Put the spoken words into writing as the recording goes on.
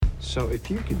So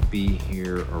if you could be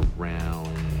here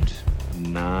around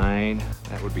 9,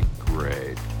 that would be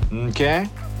great. Okay?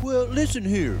 Well, listen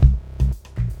here.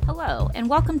 Hello, and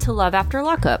welcome to Love After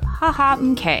Lockup. Haha,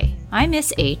 MK. I'm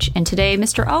Miss H, and today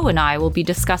Mr. O and I will be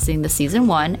discussing the Season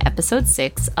 1, Episode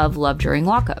 6 of Love During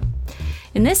Lockup.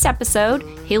 In this episode,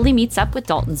 Haley meets up with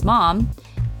Dalton's mom,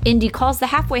 Indy calls the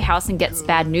halfway house and gets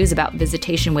bad news about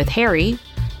visitation with Harry,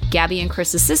 Gabby and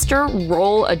Chris's sister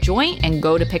roll a joint and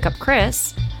go to pick up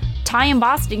Chris, Ty and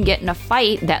Boston get in a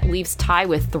fight that leaves Ty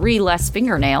with 3 less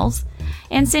fingernails,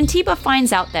 and Santiba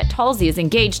finds out that Talsey is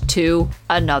engaged to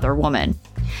another woman.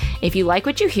 If you like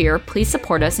what you hear, please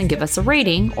support us and give us a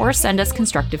rating or send us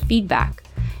constructive feedback.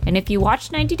 And if you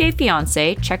watched 90 Day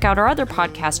Fiancé, check out our other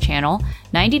podcast channel,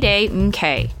 90 Day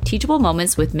MK, Teachable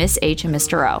Moments with Miss H and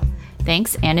Mr. O.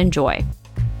 Thanks and enjoy.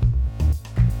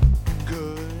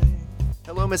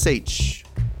 Hello, Miss H.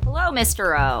 Hello,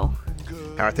 Mr. O.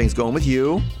 How are things going with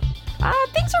you?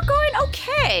 Things are going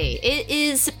okay. It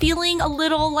is feeling a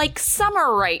little like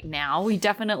summer right now. We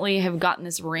definitely have gotten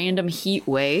this random heat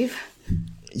wave.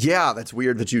 Yeah, that's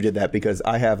weird that you did that because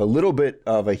I have a little bit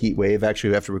of a heat wave.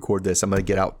 Actually, after we record this, I'm going to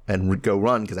get out and go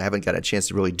run because I haven't got a chance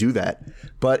to really do that.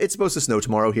 But it's supposed to snow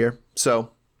tomorrow here.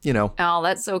 So, you know. Oh,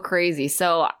 that's so crazy.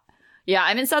 So, yeah,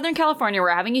 I'm in Southern California.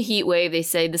 We're having a heat wave. They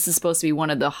say this is supposed to be one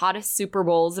of the hottest Super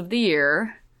Bowls of the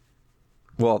year.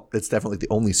 Well, it's definitely the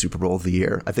only Super Bowl of the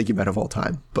year. I think you meant of all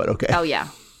time, but okay. Oh, yeah.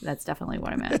 That's definitely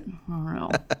what I meant. I don't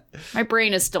know. My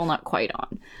brain is still not quite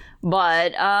on.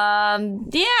 But,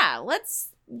 yeah, let's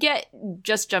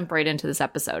just jump right into this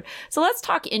episode. So let's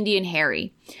talk Indy and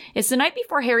Harry. It's the night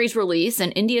before Harry's release,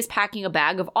 and Indy is packing a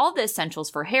bag of all the essentials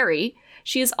for Harry.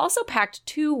 She has also packed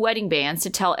 2 wedding bands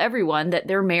to tell everyone that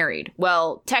they're married.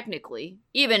 Well, technically,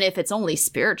 even if it's only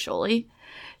spiritually.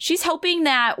 She's hoping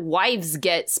that wives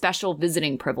get special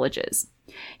visiting privileges.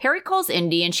 Harry calls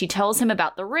Indy and she tells him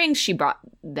about the rings she brought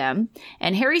them,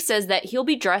 and Harry says that he'll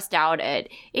be dressed out at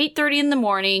 8:30 in the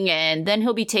morning and then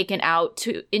he'll be taken out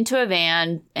into a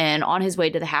van and on his way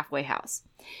to the halfway house.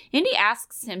 Indy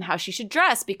asks him how she should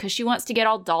dress because she wants to get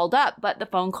all dolled up, but the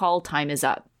phone call time is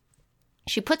up.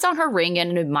 She puts on her ring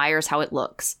and admires how it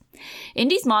looks.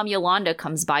 Indy's mom, Yolanda,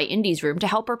 comes by Indy's room to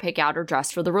help her pick out her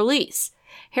dress for the release.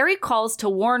 Harry calls to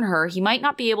warn her he might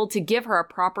not be able to give her a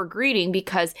proper greeting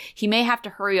because he may have to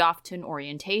hurry off to an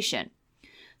orientation.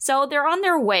 So they're on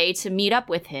their way to meet up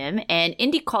with him, and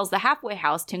Indy calls the halfway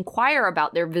house to inquire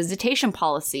about their visitation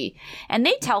policy, and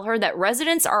they tell her that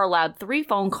residents are allowed 3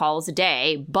 phone calls a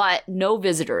day, but no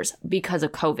visitors because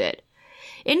of COVID.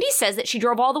 Indy says that she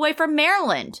drove all the way from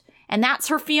Maryland, and that's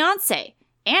her fiancé,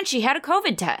 and she had a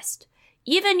COVID test.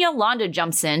 Even Yolanda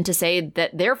jumps in to say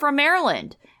that they're from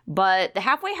Maryland, but the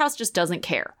halfway house just doesn't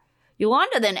care.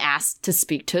 Yolanda then asks to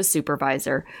speak to a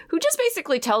supervisor, who just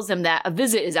basically tells them that a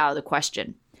visit is out of the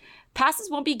question. Passes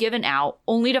won't be given out,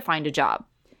 only to find a job.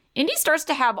 Indy starts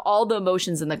to have all the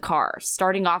emotions in the car,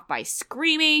 starting off by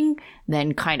screaming,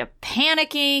 then kind of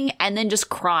panicking, and then just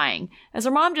crying, as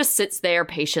her mom just sits there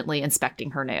patiently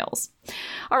inspecting her nails.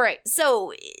 All right,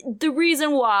 so the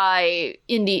reason why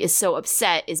Indy is so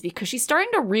upset is because she's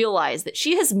starting to realize that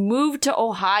she has moved to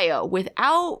Ohio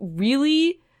without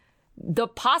really the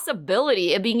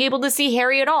possibility of being able to see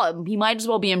Harry at all. He might as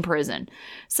well be in prison.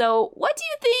 So what do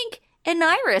you think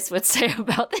Aniris would say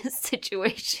about this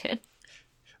situation?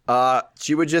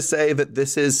 She would just say that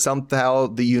this is somehow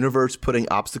the universe putting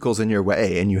obstacles in your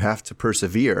way and you have to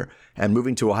persevere. And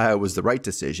moving to Ohio was the right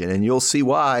decision. And you'll see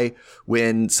why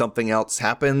when something else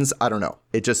happens. I don't know.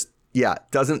 It just,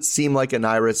 doesn't seem like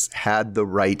Aniris had the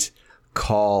right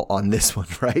call on this one,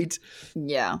 right?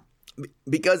 Yeah.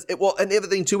 Because, and the other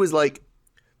thing too is like,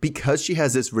 because she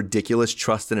has this ridiculous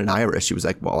trust in Aniris, she was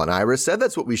like, well, Aniris said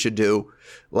that's what we should do.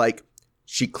 Like,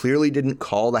 she clearly didn't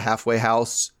call the halfway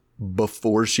house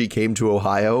before she came to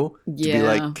Ohio to be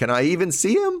like, can I even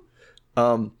see him?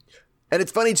 And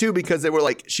it's funny too, because they were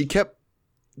like, she kept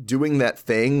doing that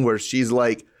thing where she's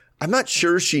like, I'm not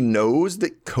sure she knows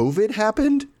that COVID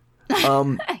happened.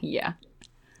 Yeah.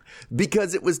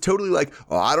 Because it was totally like,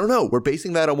 oh, I don't know. We're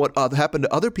basing that on what happened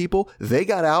to other people. They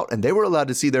got out and they were allowed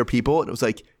to see their people. And it was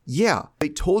like, yeah, they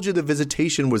told you the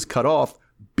visitation was cut off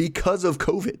because of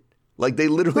COVID. Like they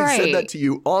literally said that to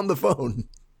you on the phone.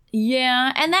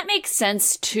 Yeah, and that makes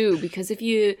sense too, because if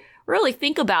you really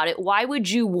think about it, why would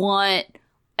you want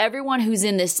everyone who's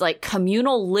in this like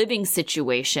communal living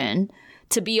situation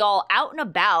to be all out and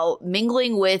about,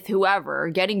 mingling with whoever,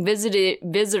 getting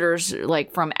visitors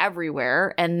like from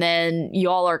everywhere, and then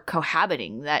y'all are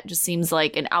cohabiting? That just seems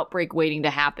like an outbreak waiting to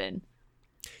happen.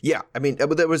 Yeah, I mean, it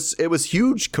was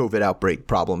huge COVID outbreak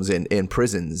problems in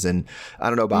prisons, and I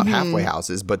don't know about halfway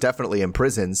houses, but definitely in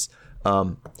prisons.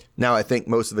 Now, I think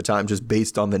most of the time, just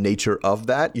based on the nature of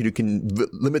that, you can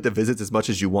limit the visits as much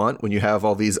as you want when you have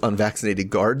all these unvaccinated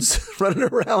guards running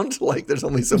around. Like, there's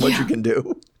only so much you can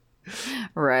do.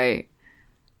 Right.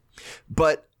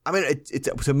 But I mean,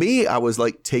 to me, I was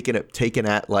like taken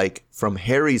at like from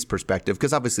Harry's perspective,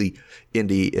 because obviously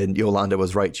Indy and Yolanda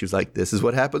was right. She was like, this is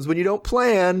what happens when you don't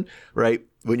plan, right?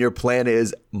 When your plan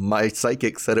is, my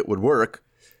psychic said it would work.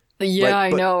 Yeah, I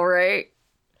know, right?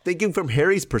 Thinking from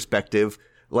Harry's perspective,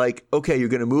 like, okay, you're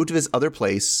going to move to this other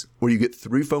place where you get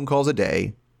 3 phone calls a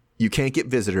day. You can't get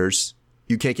visitors.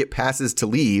 You can't get passes to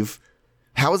leave.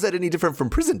 How is that any different from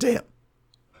prison to him?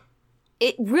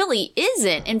 It really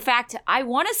isn't. In fact, I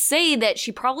want to say that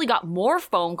she probably got more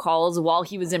phone calls while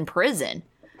he was in prison.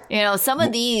 You know, some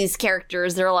of these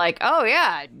characters, they're like, oh,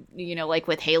 yeah, you know, like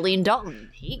with Haley and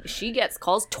Dalton. She gets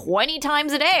calls 20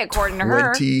 times a day, according to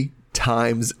her. 20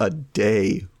 times a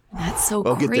day. That's so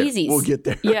crazy. We'll get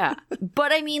there. Yeah.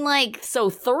 But I mean, like, so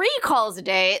 3 calls a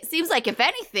day, it seems like if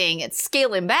anything, it's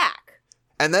scaling back.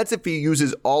 And that's if he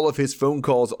uses all of his phone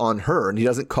calls on her and he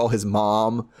doesn't call his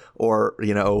mom or,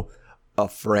 you know, a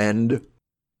friend.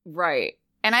 Right.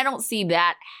 And I don't see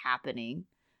that happening.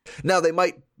 Now, they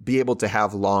might be able to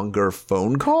have longer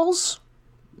phone calls.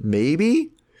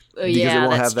 Maybe. Because they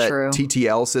won't have that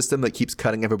TTL system that keeps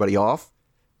cutting everybody off.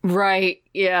 Right.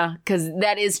 Yeah. Because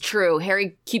that is true.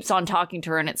 Harry keeps on talking to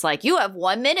her and it's like, you have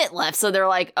 1 minute left. So they're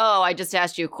like, oh, I just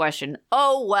asked you a question.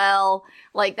 Oh, well,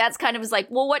 like that's kind of like,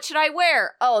 well, what should I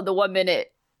wear? Oh, the 1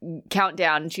 minute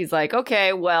countdown. And she's like,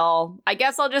 okay, well, I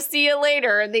guess I'll just see you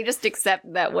later. And they just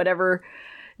accept that whatever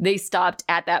they stopped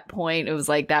at that point, it was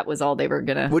like that was all they were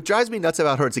gonna. What drives me nuts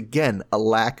about her is, again, a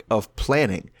lack of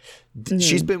planning.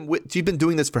 She's been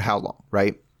doing this for how long,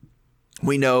 right?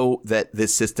 We know that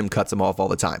this system cuts them off all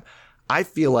the time. I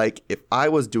feel like if I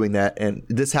was doing that, and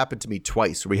this happened to me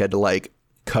twice, where we had to like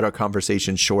cut our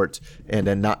conversation short and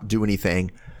then not do anything,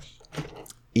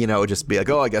 you know, just be like,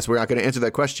 oh, I guess we're not going to answer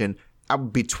that question. I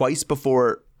would be twice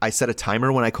before I set a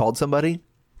timer when I called somebody.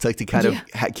 It's like to kind of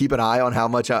keep an eye on how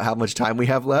much time we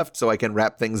have left so I can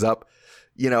wrap things up,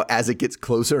 you know, as it gets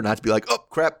closer, not to be like, oh,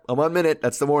 crap, I'm 1 minute.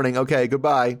 That's the warning. Okay,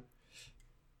 goodbye.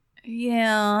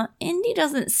 Yeah, Indy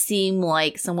doesn't seem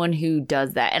like someone who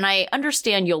does that. And I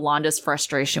understand Yolanda's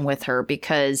frustration with her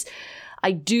because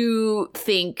I do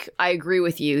think I agree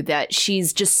with you that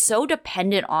she's just so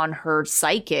dependent on her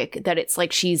psychic that it's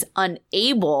like she's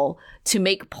unable to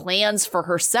make plans for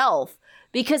herself.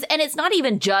 Because, and it's not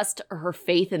even just her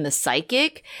faith in the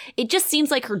psychic. It just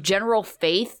seems like her general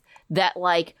faith that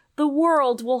like the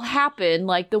world will happen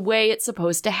like the way it's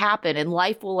supposed to happen and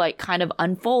life will like kind of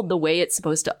unfold the way it's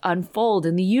supposed to unfold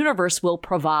and the universe will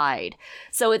provide.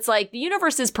 So it's like the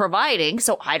universe is providing,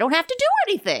 so I don't have to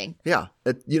do anything. Yeah.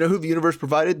 You know who the universe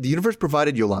provided? The universe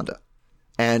provided Yolanda.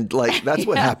 And like, that's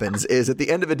what happens is at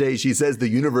the end of the day, she says the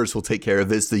universe will take care of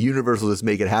this. The universe will just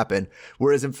make it happen.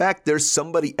 Whereas in fact, there's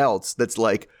somebody else that's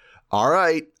like, all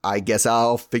right, I guess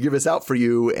I'll figure this out for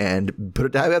you and put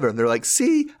it together. And they're like,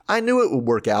 see, I knew it would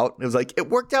work out. And it was like, it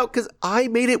worked out because I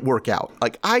made it work out.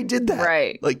 Like I did that.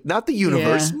 Right. Like not the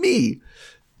universe, me.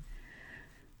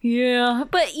 Yeah.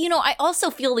 But, you know, I also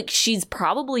feel like she's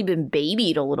probably been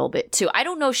babied a little bit too. I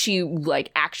don't know if she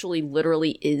like actually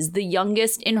literally is the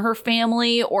youngest in her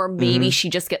family or maybe she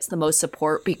just gets the most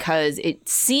support because it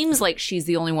seems like she's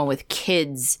the only one with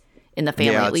kids in the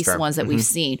family, at least fair. The ones that we've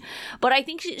seen. But I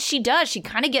think she does. She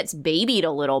kind of gets babied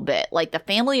a little bit. Like the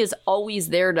family is always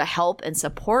there to help and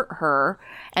support her.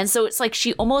 And so it's like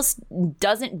she almost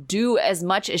doesn't do as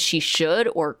much as she should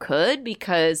or could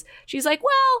because she's like,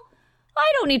 well, I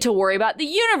don't need to worry about the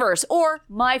universe or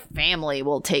my family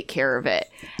will take care of it.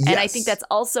 Yes. And I think that's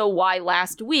also why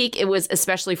last week it was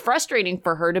especially frustrating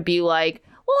for her to be like,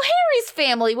 well, Harry's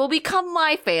family will become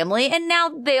my family and now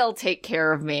they'll take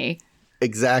care of me.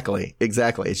 Exactly.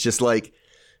 It's just like,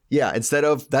 yeah, instead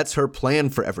of that's her plan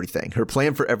for everything. Her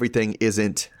plan for everything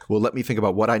isn't, well, let me think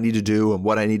about what I need to do and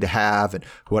what I need to have and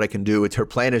what I can do. It's her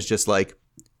plan is just like,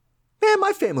 man,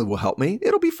 my family will help me.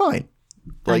 It'll be fine.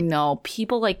 Like, I know.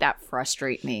 People like that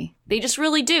frustrate me. They just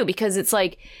really do because it's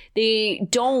like they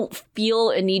don't feel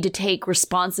a need to take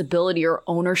responsibility or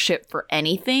ownership for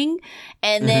anything.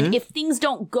 And then if things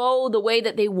don't go the way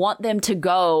that they want them to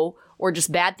go or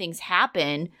just bad things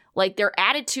happen, like their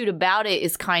attitude about it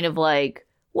is kind of like,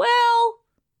 well,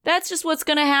 that's just what's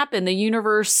going to happen. The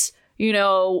universe, You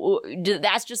know,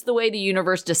 that's just the way the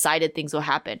universe decided things will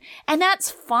happen. And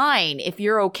that's fine if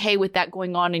you're okay with that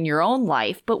going on in your own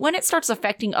life. But when it starts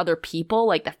affecting other people,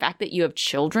 like the fact that you have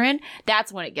children,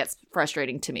 that's when it gets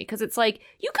frustrating to me. Because it's like,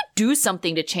 you could do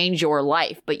something to change your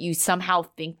life, but you somehow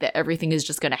think that everything is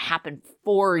just going to happen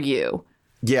for you.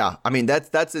 Yeah. I mean,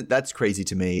 that's crazy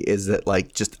to me, is that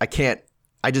like,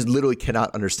 I just literally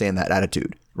cannot understand that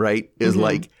attitude, right? Is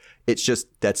like, it's just,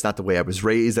 that's not the way I was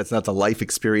raised. That's not the life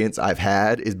experience I've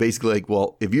had. Is basically like,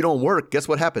 well, if you don't work, guess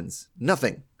what happens?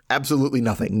 Nothing. Absolutely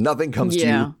nothing. Nothing comes to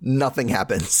you. Nothing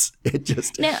happens. It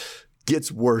just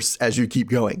gets worse as you keep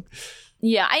going.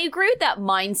 Yeah, I agree with that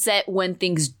mindset when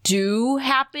things do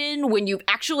happen, when you've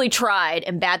actually tried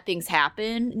and bad things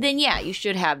happen, then yeah, you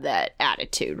should have that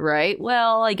attitude, right?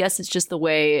 Well, I guess it's just the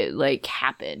way it like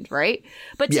happened, right?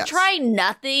 But to try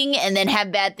nothing and then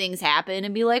have bad things happen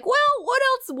and be like, well, what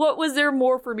else? What was there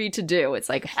more for me to do? It's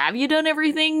like, have you done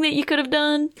everything that you could have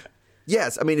done?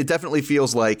 Yes. I mean, it definitely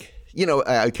feels like, you know,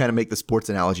 I kind of make the sports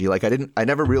analogy. Like I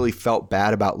never really felt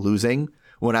bad about losing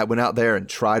when I went out there and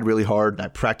tried really hard and I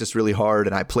practiced really hard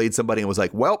and I played somebody and was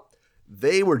like, well,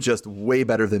 they were just way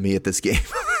better than me at this game.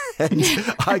 And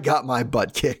I got my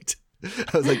butt kicked.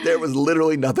 I was like, there was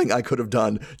literally nothing I could have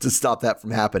done to stop that from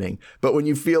happening. But when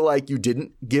you feel like you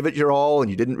didn't give it your all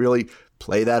and you didn't really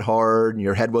play that hard and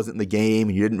your head wasn't in the game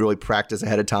and you didn't really practice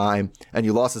ahead of time and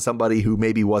you lost to somebody who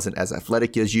maybe wasn't as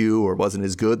athletic as you or wasn't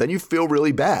as good, then you feel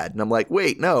really bad. And I'm like,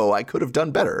 wait, no, I could have done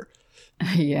better.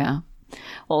 Yeah.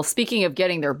 Well, speaking of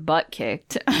getting their butt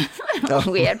kicked,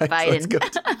 we had fighting. Let's go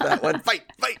to that one.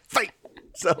 Fight.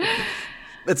 So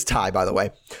that's Ty, by the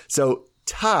way. So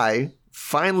Ty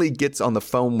finally gets on the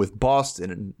phone with Boston,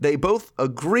 and they both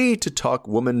agree to talk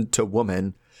woman to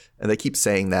woman. And they keep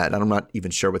saying that, and I'm not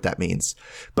even sure what that means.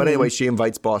 But anyway, she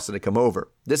invites Boston to come over.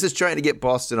 This is trying to get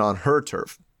Boston on her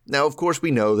turf. Now, of course,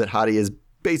 we know that Hottie is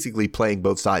basically playing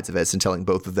both sides of this and telling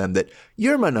both of them that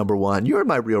you're my number one, you're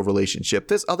my real relationship.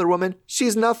 This other woman,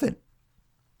 she's nothing.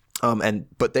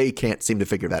 But they can't seem to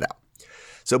figure that out.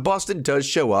 So Boston does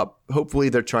show up. Hopefully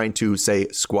they're trying to, say,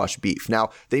 squash beef.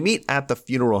 Now, they meet at the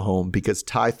funeral home because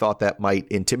Ty thought that might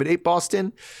intimidate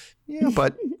Boston. Yeah,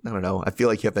 but I don't know. I feel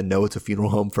like you have to know it's a funeral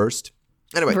home first.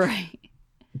 Anyway. Right.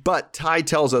 But Ty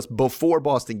tells us before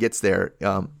Boston gets there,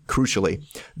 crucially,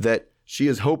 that she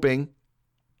is hoping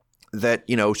that,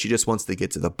 you know, she just wants to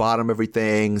get to the bottom of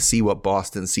everything, see what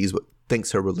Boston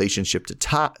thinks her relationship to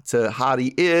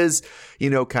Hottie is, you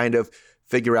know, kind of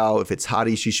figure out if it's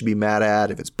Hottie she should be mad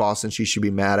at, if it's Boston she should be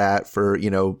mad at for, you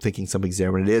know, thinking something's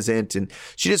there when it isn't. And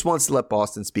she just wants to let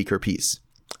Boston speak her piece.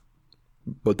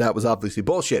 But that was obviously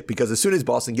bullshit, because as soon as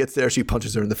Boston gets there, she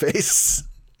punches her in the face.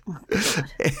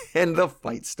 And the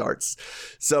fight starts.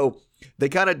 So they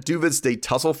kind of do this, they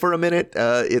tussle for a minute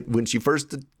when she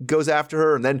first goes after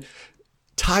her. And then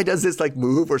Ty does this like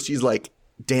move where she's like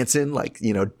dancing, like,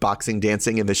 you know, boxing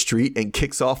dancing in the street, and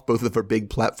kicks off both of her big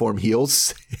platform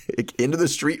heels into the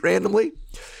street randomly,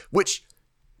 which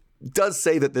does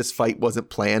say that this fight wasn't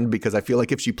planned, because I feel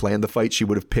like if she planned the fight, she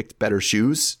would have picked better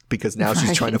shoes, because now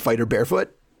she's trying to fight her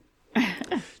barefoot.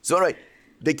 So, all right,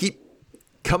 they keep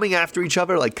coming after each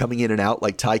other, like coming in and out,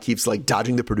 like Ty keeps like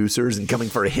dodging the producers and coming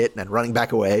for a hit and then running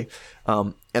back away.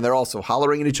 And they're also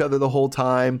hollering at each other the whole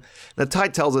time. Now, Ty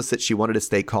tells us that she wanted to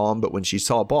stay calm, but when she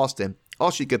saw Boston,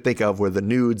 all she could think of were the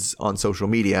nudes on social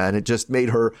media, and it just made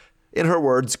her, in her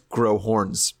words, grow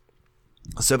horns.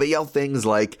 So they yell things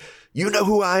like, you know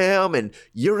who I am, and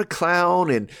you're a clown,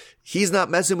 and he's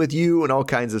not messing with you, and all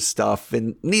kinds of stuff.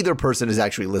 And neither person is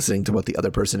actually listening to what the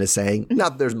other person is saying.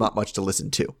 Not that there's not much to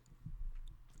listen to.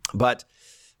 But,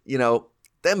 you know,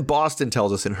 then Boston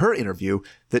tells us in her interview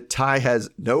that Ty has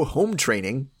no home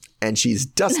training and she's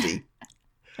dusty.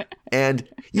 And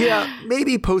yeah,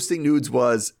 maybe posting nudes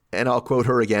was, and I'll quote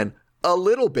her again, a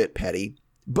little bit petty,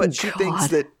 but she thinks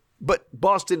that, but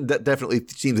Boston definitely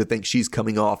seems to think she's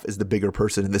coming off as the bigger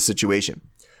person in this situation.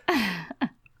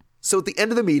 So at the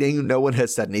end of the meeting, no one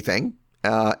has said anything,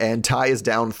 and Ty is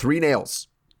down 3 nails.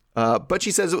 But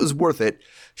she says it was worth it.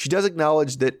 She does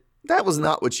acknowledge that was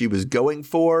not what she was going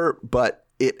for, but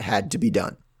it had to be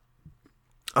done.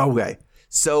 Okay,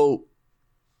 so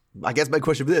I guess my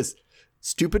question for this,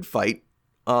 stupid fight,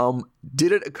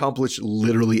 did it accomplish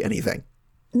literally anything?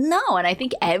 No, and I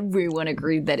think everyone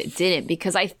agreed that it didn't,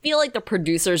 because I feel like the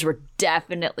producers were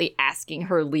definitely asking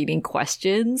her leading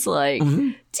questions like,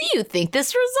 do you think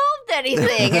this resolved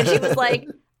anything? And she was like,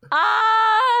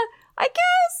 I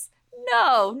guess.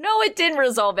 No, it didn't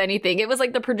resolve anything. It was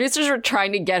like the producers were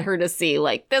trying to get her to see,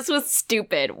 like, this was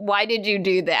stupid. Why did you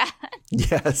do that?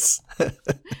 Yes.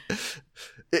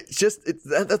 it's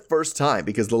the first time,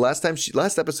 because the last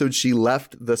episode she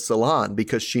left the salon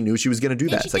because she knew she was going to do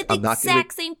that. She It's did like, the I'm not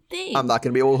exact same thing. I'm not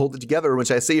going to be able to hold it together when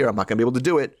I see her. I'm not going to be able to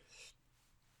do it.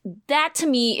 That to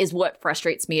me is what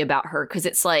frustrates me about her, because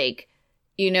it's like,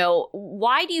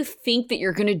 why do you think that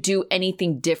you're going to do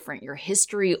anything different? Your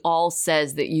history all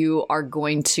says that you are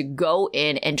going to go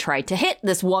in and try to hit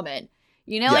this woman.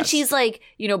 Yes. And she's like,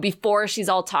 before she's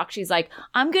all talk, she's like,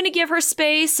 I'm going to give her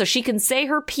space so she can say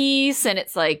her piece. And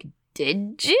it's like,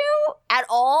 did you at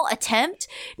all attempt?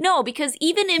 No, because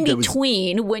even in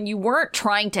between, when you weren't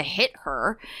trying to hit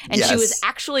her and she was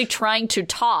actually trying to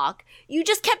talk, you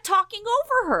just kept talking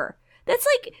over her. That's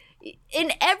like,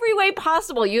 in every way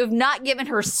possible, you have not given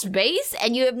her space,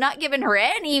 and you have not given her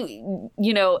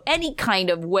any kind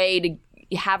of way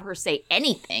to have her say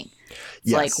anything.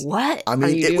 It's like, what? I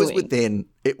mean,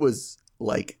 it was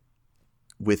like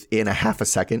within a half a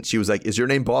second, she was like, "Is your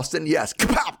name Boston?" Yes.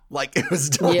 Kapow! Like, it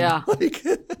was done. Yeah. Like,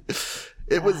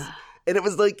 it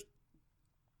was like,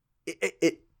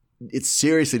 it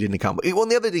seriously didn't accomplish. Well,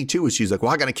 and the other thing too was she's like,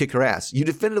 well, I got to kick her ass. You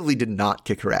definitively did not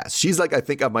kick her ass. She's like, I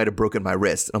think I might have broken my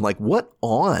wrist. I'm like, what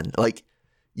on? Like,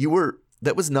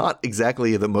 that was not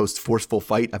exactly the most forceful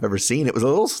fight I've ever seen. It was a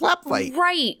little slap fight.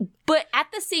 Right. But at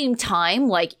the same time,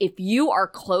 like, if you are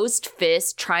closed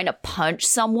fist trying to punch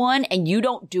someone and you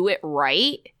don't do it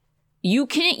right, you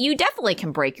definitely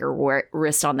can break your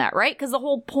wrist on that, right? Because the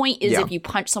whole point is if you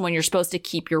punch someone, you're supposed to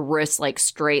keep your wrist like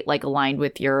straight, like aligned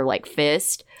with your like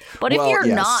fist. But if you're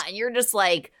not, and you're just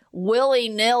like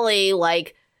willy-nilly,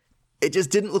 like, it just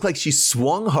didn't look like she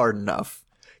swung hard enough.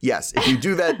 Yes, if you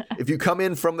do that, if you come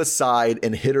in from the side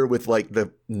and hit her with like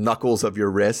the knuckles of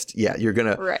your wrist, you're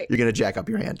gonna jack up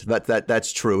your hand.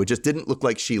 That's true. It just didn't look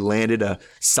like she landed a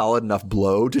solid enough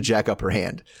blow to jack up her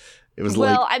hand. It was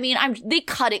they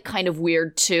cut it kind of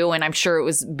weird too, and I'm sure it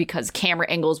was because camera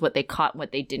angles, what they caught and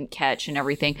what they didn't catch and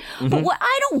everything. Mm-hmm. But what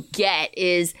I don't get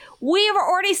is we have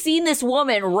already seen this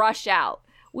woman rush out.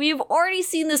 We've already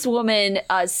seen this woman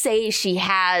say she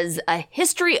has a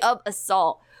history of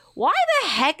assault. Why the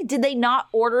heck did they not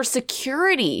order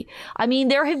security? I mean,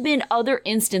 there have been other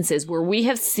instances where we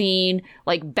have seen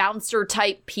like bouncer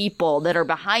type people that are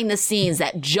behind the scenes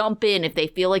that jump in if they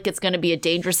feel like it's going to be a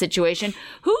dangerous situation.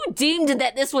 Who deemed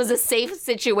that this was a safe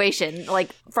situation,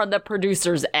 like from the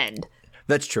producer's end?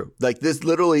 That's true. Like, this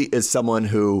literally is someone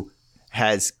who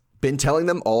has been telling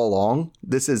them all along.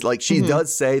 This is like, she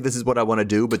does say, this is what I want to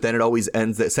do, but then it always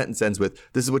ends, that sentence ends with,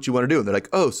 this is what you want to do. And they're like,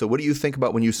 oh, so what do you think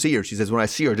about when you see her? She says, when I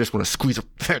see her, I just want to squeeze her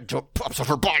head pops off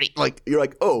her body. Like, you're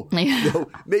like, oh, no,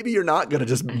 maybe you're not going to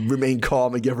just remain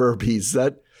calm and give her a piece.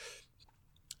 That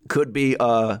could be,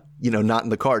 not in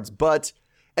the cards. But,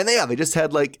 and they just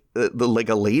had like a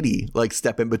lady like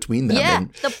step in between them. Yeah,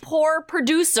 and the poor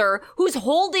producer who's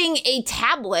holding a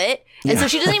tablet, and so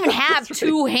she doesn't even have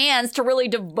two hands to really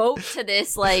devote to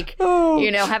this, like,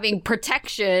 having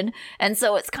protection. And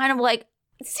so it's kind of like,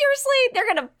 seriously, they're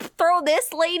gonna throw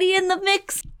this lady in the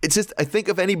mix? It's just, I think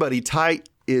if anybody, Ty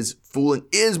is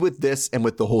with this and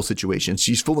with the whole situation.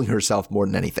 She's fooling herself more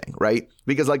than anything, right?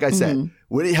 Because like I said,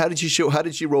 how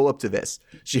did she roll up to this?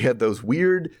 She had those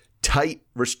weird, tight,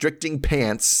 restricting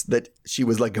pants that she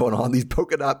was like going on, these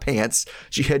polka dot pants.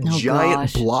 She had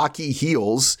giant blocky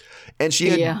heels, and she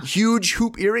had huge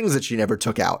hoop earrings that she never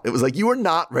took out. It was like, you were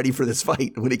not ready for this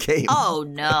fight when it came. Oh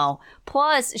no.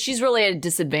 Plus, she's really at a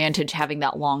disadvantage having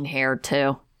that long hair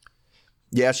too.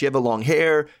 Yeah, she had the long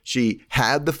hair. She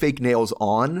had the fake nails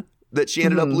on that she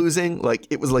ended up losing. Like,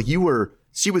 it was like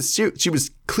she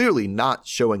was clearly not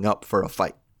showing up for a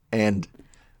fight. And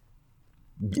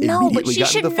no, but she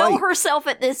should know herself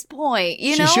at this point.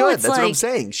 She should. That's what I'm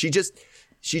saying. She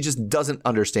just doesn't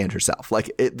understand herself.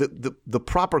 Like, the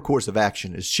proper course of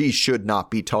action is she should not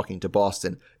be talking to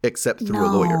Boston except through a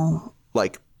lawyer.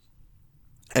 Like,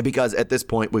 and because at this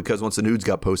point, because once the nudes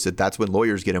got posted, that's when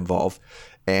lawyers get involved.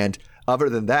 And other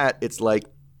than that, it's like,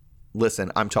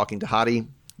 listen, I'm talking to Hottie.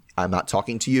 I'm not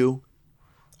talking to you.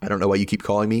 I don't know why you keep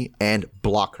calling me, and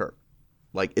block her.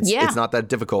 Like, it's not that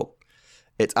difficult.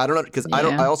 I don't know, because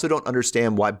I also don't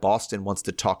understand why Boston wants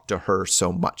to talk to her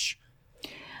so much.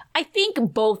 I think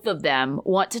both of them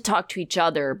want to talk to each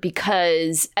other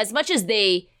because as much as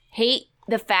they hate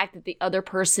the fact that the other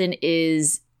person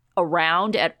is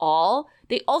around at all,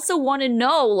 they also want to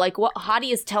know like what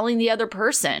Hottie is telling the other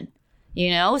person,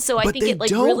 So I think it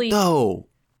like really. Though,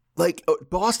 like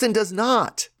Boston does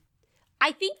not.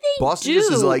 I think they Boston do.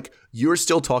 just is like, you're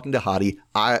still talking to Hottie.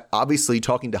 I obviously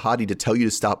talking to Hottie to tell you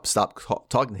to stop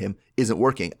talking to him isn't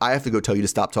working. I have to go tell you to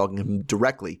stop talking to him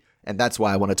directly, and that's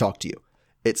why I want to talk to you.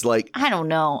 It's like, I don't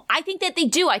know. I think that they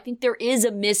do. I think there is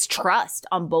a mistrust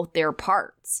on both their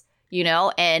parts. you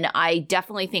know, and I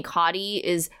definitely think Hottie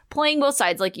is playing both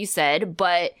sides, like you said.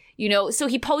 But, you know, so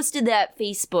he posted that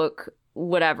Facebook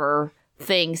whatever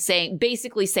thing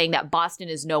basically saying that Boston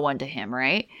is no one to him,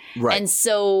 right? Right. And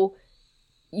so,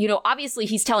 you know, obviously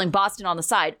he's telling Boston on the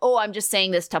side, oh, I'm just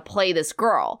saying this to play this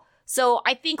girl. So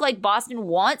I think like Boston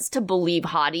wants to believe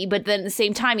Hottie, but then at the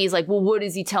same time, he's like, well, what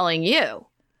is he telling you?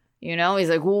 You know, he's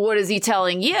like, well, what is he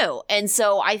telling you? And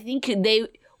so I think they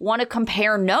want to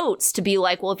compare notes to be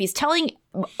like, well, if he's telling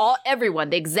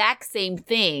everyone the exact same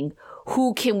thing,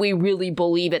 who can we really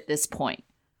believe at this point?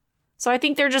 So I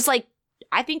think they're just like,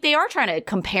 I think they are trying to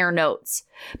compare notes,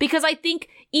 because I think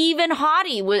even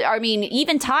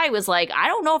even Ty was like, I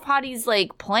don't know if Hottie's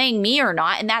like playing me or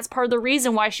not. And that's part of the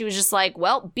reason why she was just like,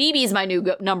 well, BB's my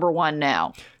new number one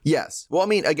now. Yes. Well, I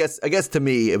mean, I guess to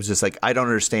me, it was just like, I don't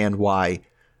understand why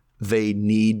they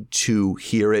need to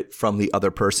hear it from the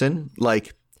other person.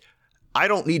 Like, I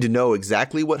don't need to know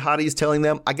exactly what Hottie's telling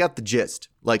them. I got the gist,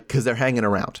 like, because they're hanging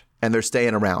around and they're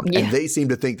staying around and they seem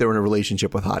to think they're in a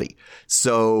relationship with Hottie.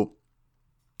 So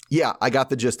yeah, I got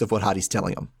the gist of what Hottie's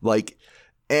telling them. Like,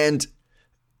 and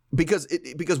because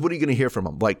what are you going to hear from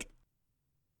them? Like,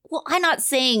 well, I'm not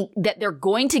saying that they're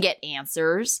going to get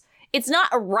answers. It's not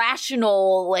a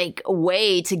rational like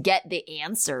way to get the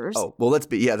answers. Oh, well, that's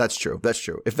true. That's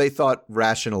true. If they thought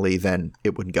rationally, then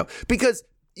it wouldn't go. Because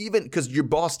you're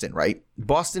Boston, right?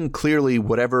 Boston clearly,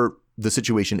 whatever the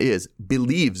situation is,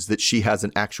 believes that she has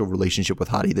an actual relationship with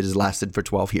Hottie that has lasted for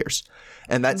 12 years.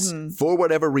 And that's for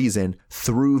whatever reason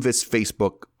through this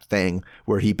Facebook thing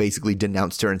where he basically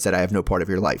denounced her and said, I have no part of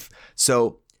your life.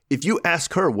 So if you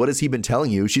ask her, what has he been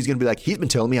telling you? She's going to be like, he's been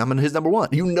telling me I'm his number one.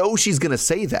 You know, she's going to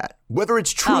say that, whether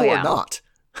it's true or not.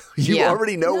 You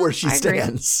already know where she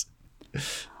stands.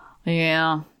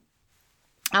 Yeah.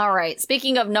 All right.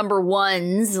 Speaking of number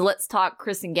ones, let's talk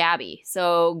Chris and Gabby.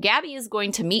 So Gabby is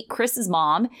going to meet Chris's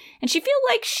mom, and she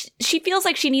feels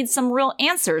like she needs some real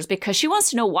answers because she wants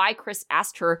to know why Chris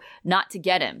asked her not to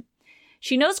get him.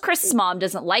 She knows Chris's mom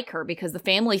doesn't like her because the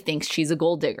family thinks she's a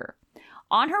gold digger.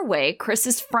 On her way,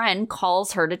 Chris's friend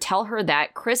calls her to tell her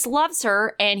that Chris loves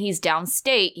her and he's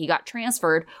downstate. He got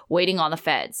transferred, waiting on the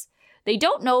feds. They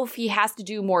don't know if he has to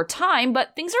do more time,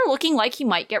 but things are looking like he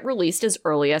might get released as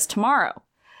early as tomorrow.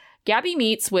 Gabby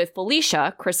meets with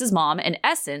Felicia, Chris's mom, and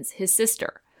Essence, his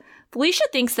sister. Felicia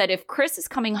thinks that if Chris is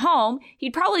coming home,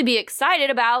 he'd probably be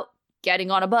excited about getting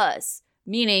on a bus,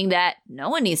 meaning that no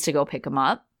one needs to go pick him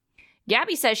up.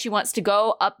 Gabby says she wants to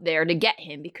go up there to get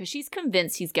him because she's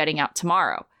convinced he's getting out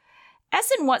tomorrow.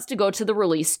 Essen wants to go to the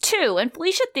release too, and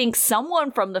Felicia thinks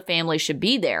someone from the family should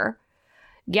be there.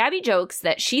 Gabby jokes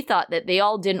that she thought that they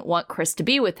all didn't want Chris to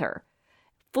be with her.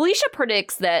 Felicia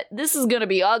predicts that this is going to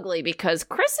be ugly because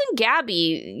Chris and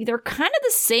Gabby, they're kind of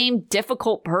the same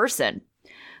difficult person.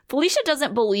 Felicia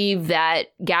doesn't believe that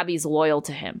Gabby's loyal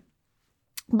to him.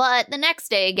 But the next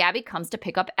day, Gabby comes to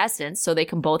pick up Essence so they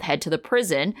can both head to the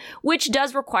prison, which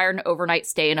does require an overnight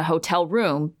stay in a hotel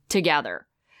room together.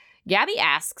 Gabby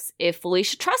asks if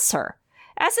Felicia trusts her.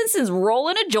 Essence is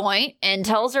rolling a joint and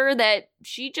tells her that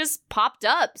she just popped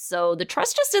up, so the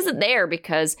trust just isn't there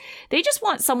because they just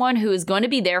want someone who is going to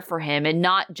be there for him and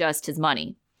not just his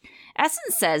money.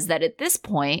 Essence says that at this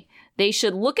point, they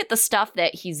should look at the stuff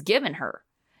that he's given her.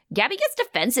 Gabby gets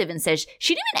defensive and says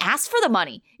she didn't even ask for the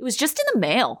money. It was just in the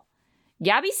mail.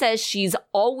 Gabby says she's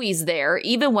always there,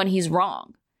 even when he's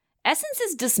wrong. Essence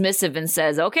is dismissive and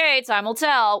says, okay, time will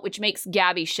tell, which makes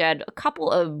Gabby shed a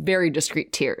couple of very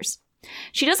discreet tears.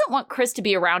 She doesn't want Chris to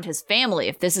be around his family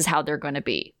if this is how they're going to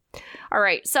be. All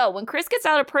right, so when Chris gets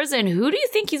out of prison, who do you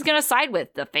think he's going to side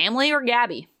with, the family or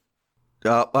Gabby?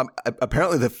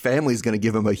 Apparently the family's going to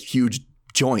give him a huge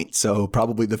joint, so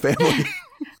probably the family.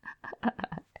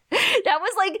 That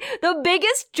was like the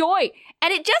biggest joint.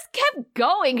 And it just kept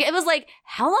going. It was like,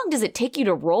 how long does it take you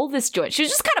to roll this joint? She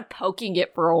was just kind of poking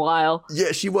it for a while.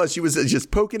 Yeah, she was. She was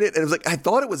just poking it. And it was like, I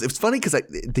thought it was funny because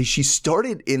she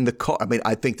started in the car. I mean,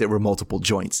 I think there were multiple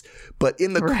joints. But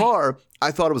in the car,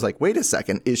 I thought it was like, wait a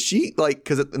second. Is she like,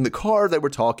 because in the car they were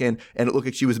talking and it looked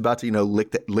like she was about to,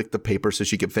 lick the paper so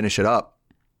she could finish it up.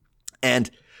 And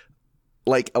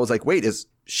like, I was like, wait, is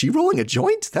she rolling a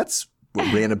joint? That's a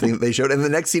random thing that they showed. And the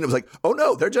next scene, it was like, oh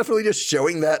no, they're definitely just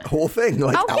showing that whole thing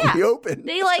out in the open.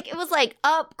 It was like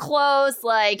up close,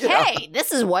 like, hey,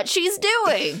 this is what she's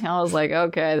doing. I was like,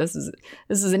 okay, this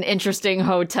is an interesting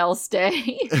hotel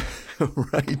stay.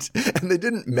 Right. And they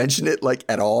didn't mention it like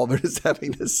at all. They're just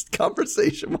having this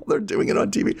conversation while they're doing it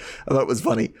on TV. I thought it was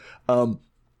funny.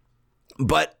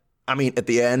 But I mean, at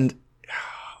the end,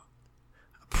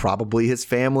 probably his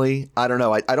family. I don't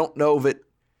know. I don't know if it.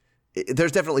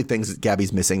 there's definitely things that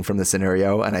Gabby's missing from the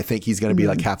scenario, and I think he's going to be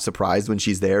like half surprised when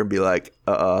she's there and be like,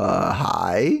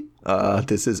 hi,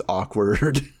 this is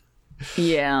awkward.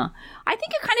 Yeah. I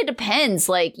think it kind of depends.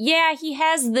 Like, yeah, he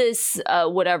has this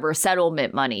whatever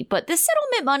settlement money, but this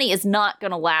settlement money is not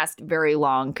going to last very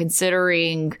long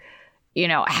considering, you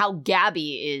know, how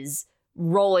Gabby is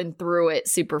rolling through it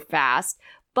super fast.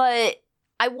 But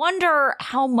I wonder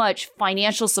how much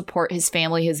financial support his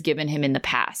family has given him in the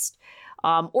past.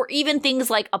 Or even things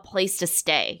like a place to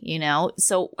stay, you know?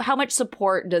 So how much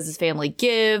support does his family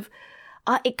give?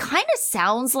 It kind of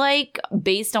sounds like,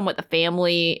 based on what the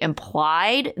family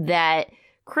implied, that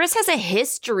Chris has a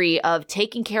history of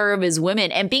taking care of his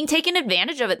women and being taken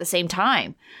advantage of at the same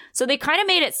time. So they kind of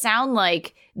made it sound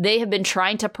like they have been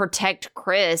trying to protect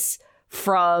Chris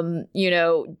from, you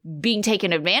know, being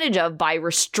taken advantage of by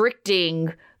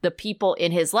restricting the people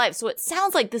in his life. So it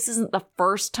sounds like this isn't the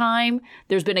first time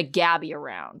there's been a Gabby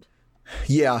around.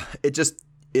 Yeah, it does.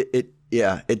 It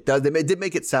did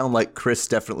make it sound like Chris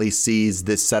definitely sees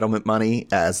this settlement money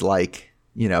as like,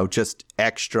 you know, just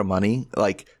extra money.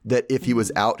 Like that if he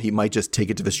was out, he might just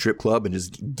take it to the strip club and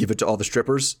just give it to all the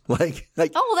strippers. Like oh,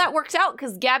 well, that works out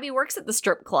because Gabby works at the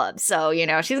strip club. So, you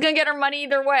know, she's going to get her money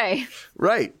either way.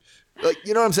 Right. Like,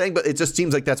 you know what I'm saying? But it just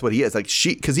seems like that's what he is. Like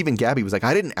because even Gabby was like,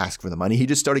 I didn't ask for the money. He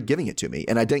just started giving it to me.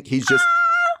 And I think he's just,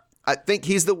 I think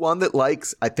he's the one that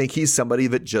I think he's somebody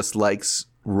that just likes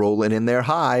rolling in there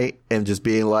high and just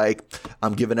being like,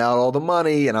 I'm giving out all the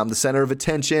money and I'm the center of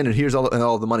attention and here's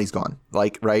all the money's gone.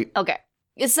 Like, right? Okay.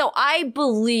 So I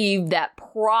believe that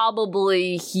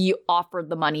probably he offered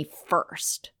the money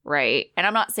first, right? And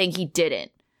I'm not saying he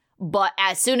didn't. But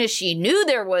as soon as she knew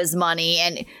there was money,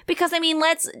 and because, I mean,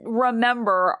 let's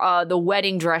remember the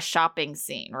wedding dress shopping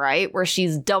scene, right? Where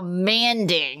she's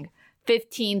demanding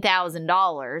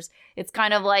 $15,000. It's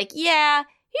kind of like, yeah,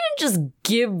 he didn't just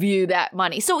give you that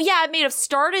money. So, yeah, it may have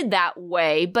started that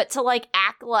way, but to like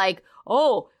act like,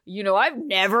 oh, you know, I've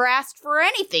never asked for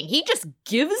anything. He just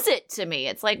gives it to me.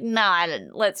 It's like, nah,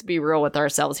 let's be real with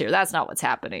ourselves here. That's not what's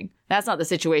happening. That's not the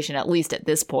situation, at least at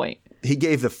this point. He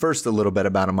gave the first a little bit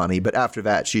amount of money, but after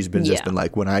that, she's been just been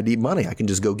like, when I need money, I can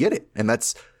just go get it. And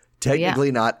that's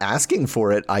technically not asking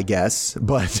for it, I guess,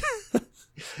 but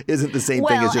isn't the same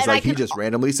thing as just like, he just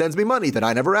randomly sends me money that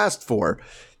I never asked for.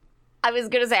 I was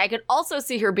going to say, I could also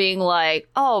see her being like,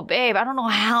 oh, babe, I don't know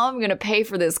how I'm going to pay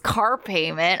for this car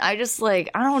payment. I just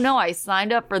like, I don't know. I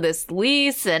signed up for this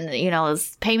lease and, you know,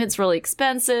 this payment's really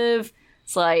expensive.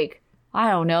 It's like,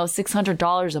 I don't know,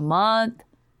 $600 a month. ...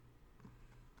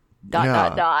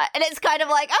 And it's kind of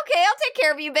like, okay, I'll take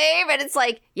care of you, babe. And it's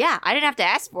like, yeah, I didn't have to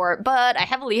ask for it, but I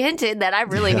heavily hinted that I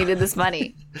really needed this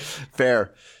money.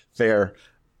 Fair.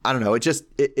 I don't know. It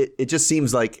just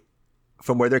seems like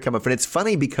from where they're coming from. It's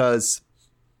funny because,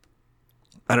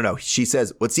 I don't know, she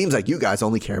says, well, it seems like you guys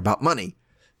only care about money.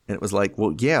 And it was like,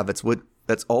 well, yeah, that's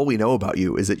all we know about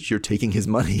you is that you're taking his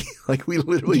money. Like, we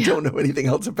literally don't know anything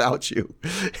else about you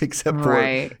except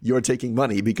for you're taking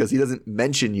money, because he doesn't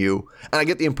mention you. And I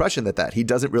get the impression that he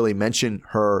doesn't really mention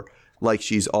her like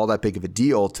she's all that big of a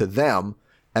deal to them.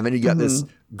 And then you got this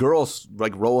girl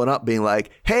like rolling up being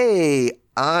like, hey,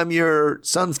 I'm your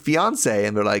son's fiance.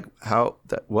 And they're like,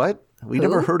 what? We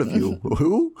never heard of you.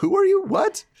 Who? Who are you?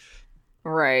 What?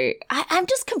 Right. I'm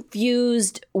just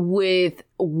confused with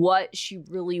what she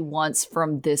really wants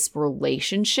from this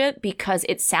relationship, because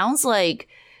it sounds like,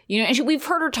 you know, and we've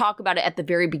heard her talk about it at the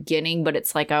very beginning, but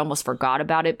it's like I almost forgot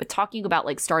about it. But talking about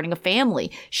like starting a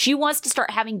family, she wants to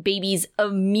start having babies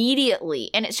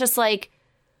immediately. And it's just like,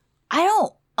 I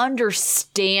don't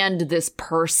understand this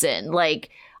person. Like,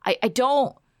 I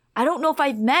don't know if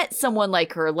I've met someone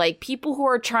like her, like people who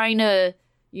are trying to,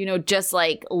 you know, just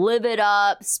like live it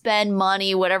up, spend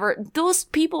money, whatever. Those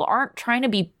people aren't trying to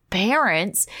be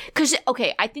parents. Because,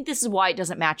 okay, I think this is why it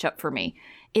doesn't match up for me.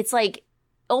 It's like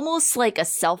almost like a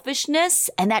selfishness,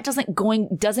 and that doesn't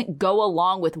go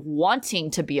along with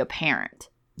wanting to be a parent.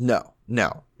 No.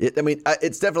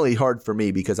 It's definitely hard for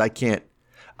me because I can't.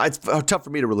 It's tough for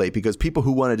me to relate, because people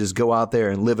who want to just go out there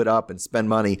and live it up and spend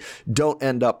money don't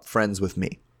end up friends with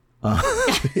me.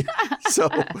 So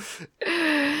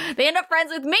they end up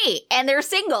friends with me, and they're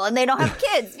single and they don't have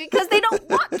kids because they don't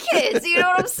want kids. You know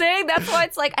what I'm saying? That's why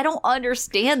it's like, I don't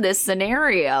understand this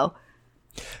scenario.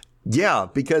 Yeah,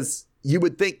 because you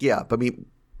would think, but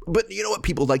you know what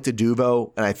people like to do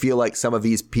though? And I feel like some of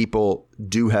these people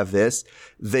do have this.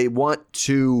 They want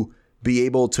to be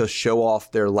able to show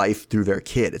off their life through their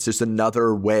kid. It's just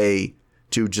another way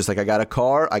to just like, I got a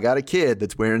car, I got a kid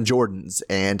that's wearing Jordans,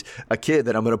 and a kid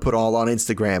that I'm going to put all on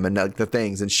Instagram and the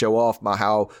things and show off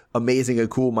how amazing and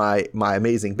cool my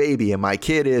amazing baby and my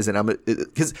kid is. And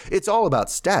because it's all about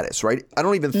status, right? I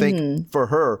don't even think for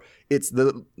her, it's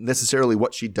necessarily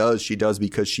what she does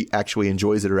because she actually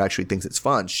enjoys it or actually thinks it's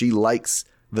fun. She likes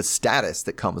the status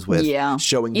that comes with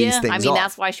showing these things off.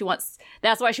 That's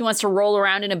why she wants to roll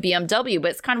around in a BMW,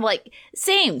 but it's kind of like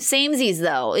samesies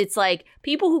though. It's like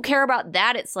people who care about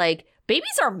that, it's like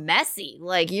babies are messy.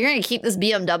 Like, you're going to keep this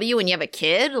BMW when you have a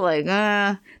kid? Like,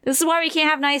 this is why we can't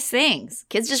have nice things.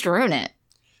 Kids just ruin it.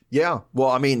 Yeah. Well,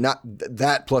 I mean, not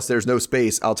that plus there's no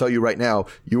space. I'll tell you right now,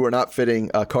 you are not fitting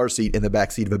a car seat in the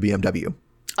back seat of a BMW.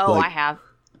 Oh, I have.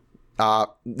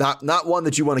 Not one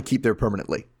that you want to keep there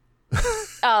permanently.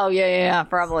 Oh, yeah,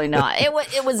 probably not. It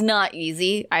was not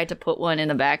easy. I had to put one in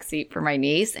the back seat for my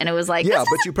niece, and it was like, this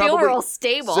doesn't feel real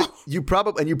stable. So you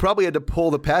probably had to pull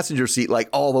the passenger seat like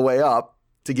all the way up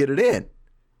to get it in.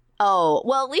 Oh,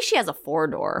 well, at least she has a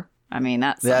 4-door. I mean,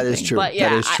 that is true. But, yeah,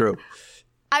 that is true.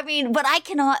 I mean, but I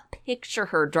cannot picture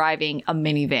her driving a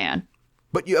minivan.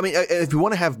 But if you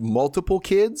want to have multiple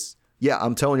kids, yeah,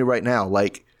 I'm telling you right now,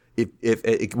 like,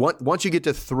 If once you get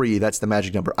to 3, that's the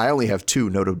magic number. I only have 2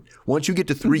 noted. Once you get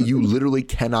to 3, you literally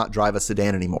cannot drive a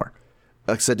sedan anymore,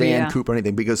 a sedan, coupe, or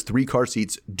anything, because 3 car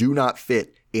seats do not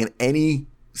fit in any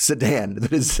sedan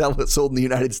that is sold in the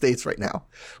United States right now.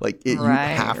 Like, you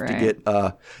have to get.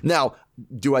 Now,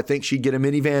 do I think she'd get a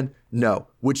minivan? No.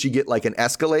 Would she get like an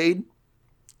Escalade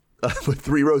with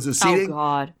 3 rows of seating? Oh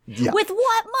God! Yeah. With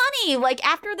what money? Like,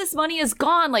 after this money is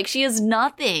gone, like, she has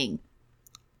nothing.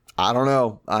 I don't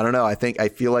know. I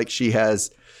feel like she has.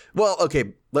 Well,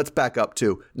 okay, let's back up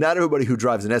too. Not everybody who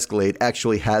drives an Escalade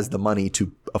actually has the money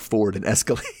to afford an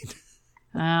Escalade.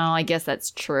 Oh, I guess that's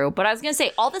true. But I was going to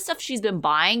say, all the stuff she's been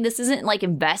buying, this isn't like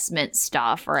investment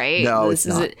stuff, right? No, it's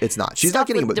not. It's not. She's not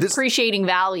getting depreciating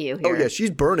value here. Oh, yeah. She's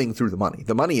burning through the money.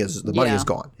 The money is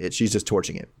gone. She's just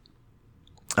torching it.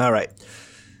 All right.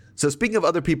 So speaking of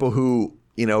other people who,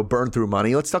 burn through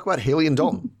money, let's talk about Haley and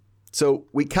Dalton. So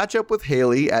we catch up with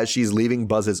Haley as she's leaving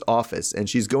Buzz's office, and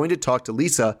she's going to talk to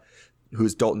Lisa,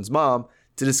 who's Dalton's mom,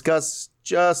 to discuss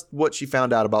just what she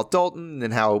found out about Dalton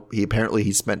and how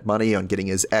he spent money on getting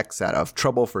his ex out of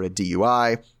trouble for a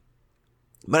DUI.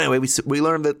 But anyway, we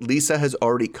learned that Lisa has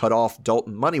already cut off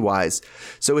Dalton money-wise.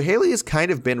 So Haley has kind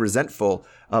of been resentful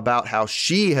about how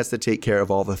she has to take care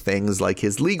of all the things like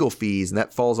his legal fees, and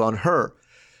that falls on her.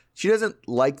 She doesn't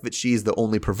like that she's the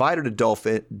only provider to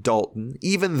Dalton,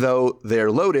 even though they're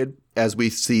loaded, as we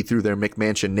see through their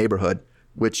McMansion neighborhood,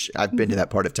 which I've been to that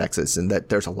part of Texas, and that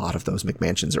there's a lot of those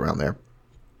McMansions around there.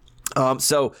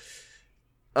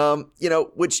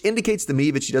 Which indicates to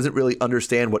me that she doesn't really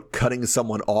understand what cutting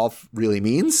someone off really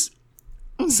means.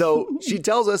 So she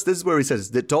tells us, this is where he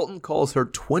says, that Dalton calls her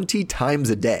 20 times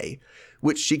a day,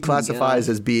 which she classifies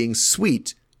as being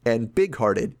sweet and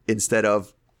big-hearted instead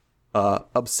of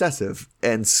obsessive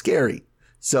and scary.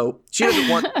 So she doesn't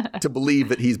want to believe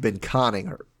that he's been conning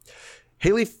her.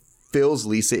 Haley fills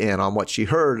Lisa in on what she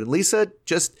heard, and Lisa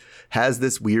just has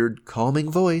this weird calming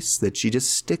voice that she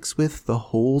just sticks with the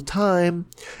whole time,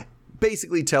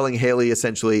 basically telling Haley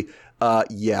essentially,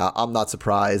 yeah, I'm not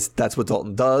surprised. That's what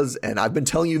Dalton does, and I've been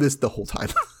telling you this the whole time.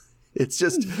 It's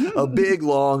just a big,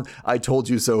 long I told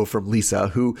you so from Lisa,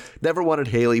 who never wanted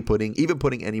Haley putting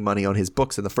any money on his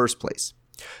books in the first place.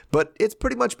 But it's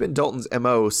pretty much been Dalton's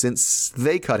MO since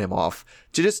they cut him off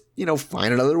to just,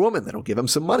 find another woman that'll give him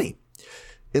some money.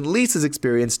 In Lisa's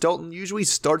experience, Dalton usually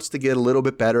starts to get a little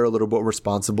bit better, a little more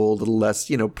responsible, a little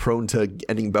less, prone to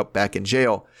ending up back in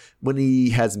jail when he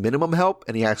has minimum help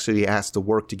and he actually has to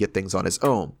work to get things on his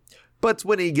own. But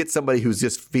when he gets somebody who's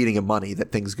just feeding him money,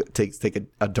 that things take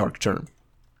a dark turn.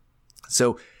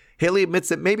 So Haley admits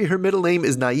that maybe her middle name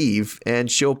is naive, and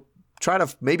she'll try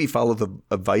to maybe follow the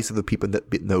advice of the people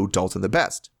that know Dalton the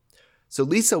best. So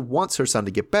Lisa wants her son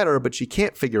to get better, but she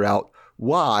can't figure out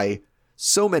why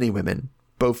so many women,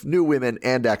 both new women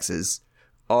and exes,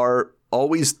 are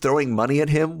always throwing money at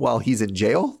him while he's in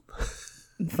jail.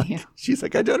 Yeah. She's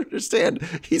like, I don't understand.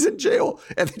 He's in jail,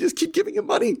 and they just keep giving him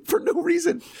money for no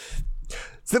reason.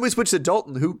 So then we switch to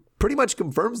Dalton, who pretty much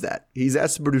confirms that. He's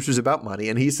asked the producers about money,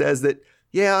 and he says that,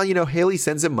 yeah, Haley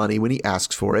sends him money when he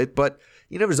asks for it, but,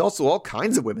 there's also all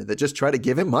kinds of women that just try to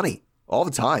give him money all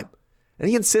the time. And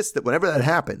he insists that whenever that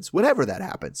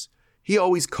happens, he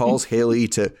always calls Haley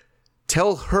to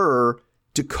tell her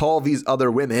to call these other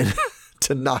women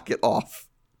to knock it off.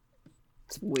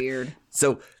 It's weird.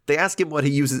 So they ask him what he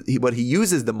uses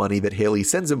the money that Haley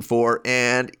sends him for,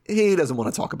 and he doesn't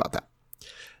want to talk about that.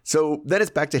 So then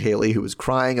it's back to Haley, who is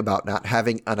crying about not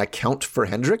having an account for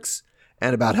Hendrix.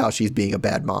 and about how she's being a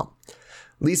bad mom.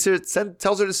 Lisa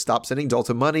tells her to stop sending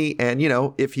Dalton money, and,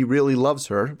 if he really loves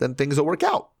her, then things will work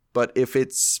out. But if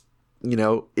it's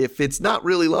not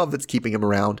really love that's keeping him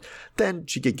around, then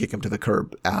she could kick him to the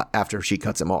curb after she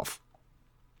cuts him off.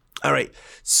 All right.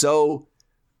 So,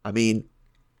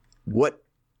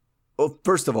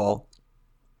 first of all,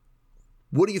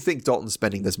 what do you think Dalton's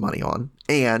spending this money on?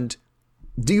 And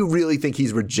do you really think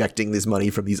he's rejecting this money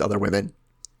from these other women?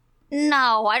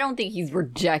 No, I don't think he's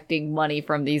rejecting money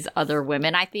from these other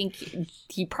women. I think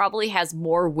he probably has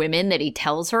more women that he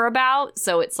tells her about.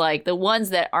 So it's like the ones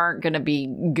that aren't going to be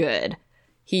good,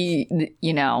 he,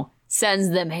 sends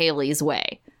them Haley's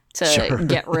way to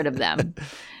get rid of them.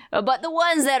 But the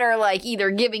ones that are like either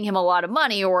giving him a lot of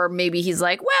money, or maybe he's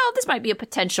like, well, this might be a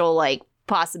potential like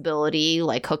possibility,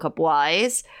 like hookup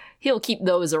wise, he'll keep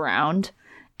those around.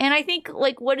 And I think,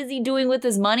 like, what is he doing with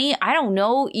his money? I don't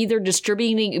know. Either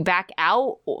distributing it back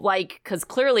out, like, because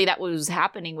clearly that was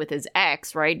happening with his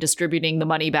ex, right? Distributing the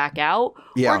money back out,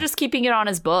 or just keeping it on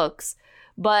his books.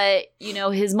 But,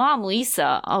 his mom,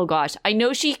 Lisa, oh gosh, I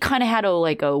know she kind of had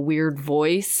a weird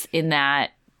voice in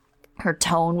that her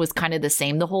tone was kind of the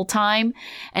same the whole time.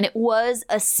 And it was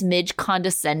a smidge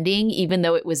condescending, even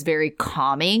though it was very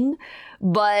calming.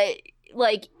 But,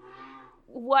 like,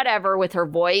 whatever with her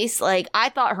voice, like, I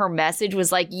thought her message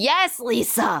was like, yes,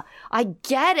 Lisa, I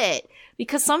get it.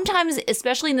 Because sometimes,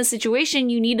 especially in the situation,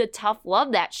 you need to tough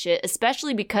love that shit,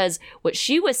 especially because what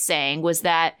she was saying was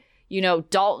that,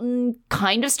 Dalton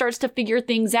kind of starts to figure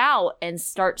things out and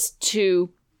starts to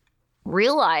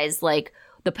realize, like,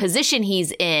 the position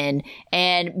he's in,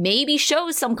 and maybe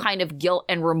shows some kind of guilt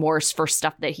and remorse for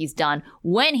stuff that he's done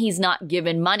when he's not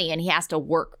given money and he has to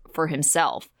work for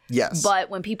himself. Yes. But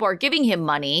when people are giving him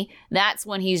money, that's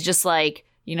when he's just like,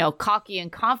 cocky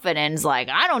and confident. It's like,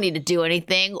 I don't need to do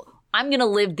anything. I'm going to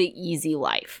live the easy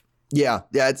life. Yeah.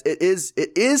 It is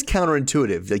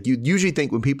counterintuitive. Like, you usually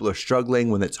think when people are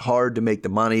struggling, when it's hard to make the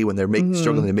money, when they're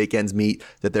struggling to make ends meet,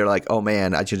 that they're like, oh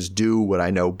man, I should just do what I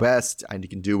know best. I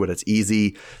can do what it's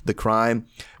easy, the crime.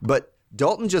 But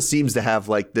Dalton just seems to have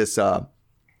like this,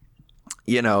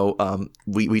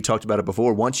 we talked about it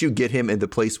before. Once you get him in the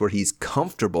place where he's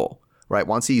comfortable, right?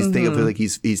 Once he's thinking like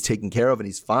he's taken care of and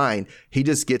he's fine, he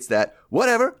just gets that,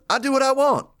 whatever, I'll do what I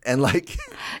want. And like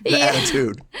the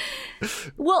attitude.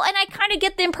 Well, and I kind of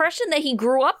get the impression that he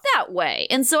grew up that way.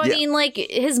 And so, I mean, like,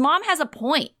 his mom has a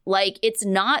point. Like, it's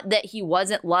not that he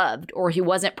wasn't loved or he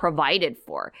wasn't provided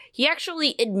for. He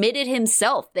actually admitted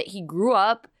himself that he grew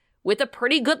up with a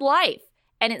pretty good life.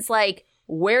 And it's like,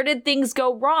 where did things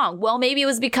go wrong? Well, maybe it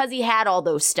was because he had all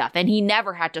those stuff and he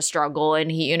never had to struggle,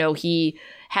 and he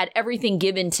had everything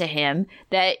given to him,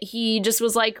 that he just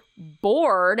was like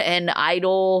bored, and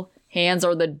idle hands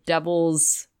are the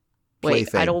devil's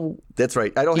plaything. That's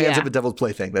right. Idle hands are the devil's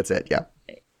plaything. That's it. Yeah.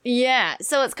 Yeah.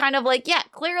 So it's kind of like,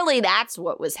 clearly that's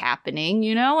what was happening,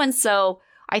 And so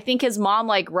I think his mom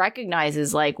like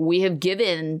recognizes, like, we have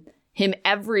given him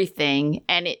everything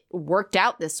and it worked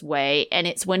out this way. And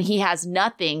it's when he has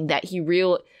nothing that he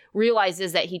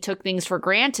realizes that he took things for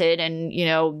granted. And,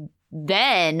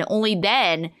 only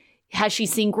then has she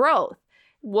seen growth.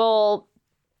 Well,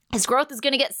 his growth is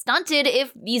going to get stunted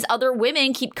if these other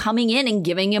women keep coming in and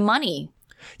giving him money.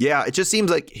 Yeah, it just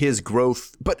seems like his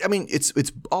growth, but I mean, it's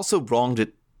also wrong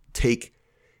to take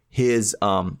his,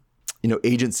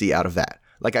 agency out of that.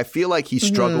 Like, I feel like he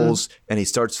struggles and he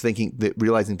starts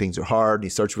realizing things are hard, and he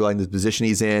starts realizing the position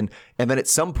he's in. And then at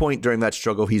some point during that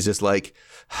struggle, he's just like,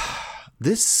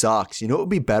 this sucks. It would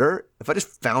be better if I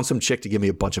just found some chick to give me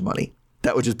a bunch of money.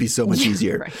 That would just be so much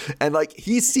easier. Right. And like,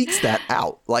 he seeks that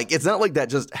out. Like, it's not like that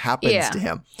just happens to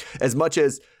him. As much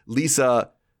as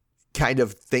Lisa kind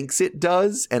of thinks it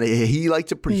does, and he likes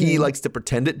to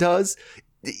pretend it does.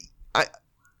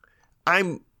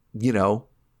 I'm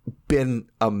been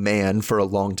a man for a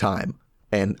long time,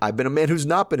 and I've been a man who's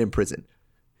not been in prison.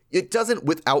 It doesn't,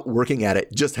 without working at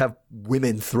it, just have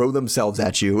women throw themselves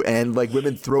at you and like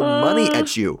women throw money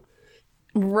at you.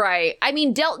 Right. I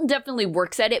mean, Dalton definitely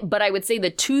works at it, but I would say the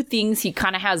two things he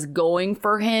kind of has going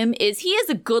for him is he is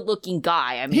a good-looking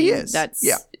guy. I mean, he is.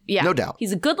 No doubt.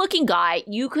 He's a good-looking guy.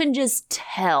 You can just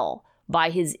tell by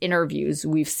his interviews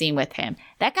we've seen with him.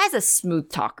 That guy's a smooth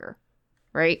talker,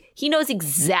 right? He knows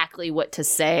exactly what to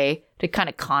say to kind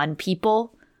of con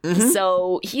people. Mm-hmm.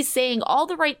 So he's saying all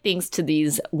the right things to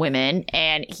these women,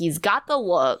 and he's got the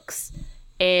looks.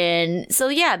 And so,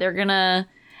 they're going to...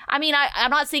 I mean,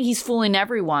 I'm not saying he's fooling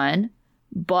everyone,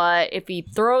 but if he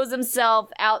throws himself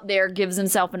out there, gives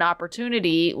himself an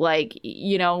opportunity, like,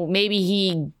 maybe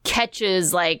he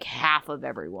catches like half of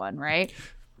everyone, right?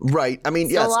 Right. I mean,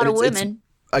 yes. A lot of women.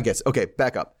 I guess. Okay,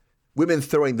 back up. women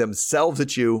throwing themselves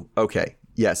at you, okay,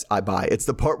 yes, I buy. It's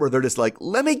the part where they're just like,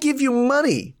 let me give you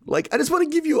money. Like, I just want to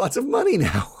give you lots of money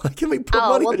now. Like, can we put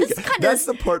money on you? That's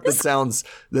the part that sounds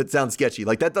sketchy.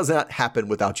 Like, that does not happen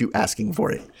without you asking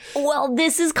for it. Well,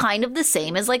 this is kind of the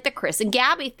same as like the Chris and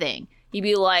Gabby thing. You'd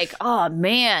be like, oh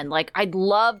man, like I'd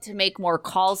love to make more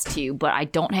calls to you, but I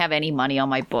don't have any money on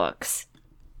my books.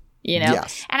 You know?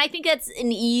 Yes. And I think that's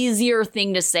an easier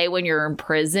thing to say when you're in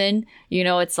prison. You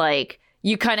know, it's like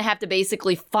you kind of have to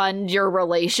basically fund your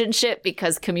relationship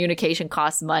because communication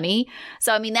costs money.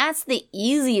 So, I mean, that's the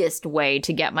easiest way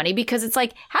to get money because it's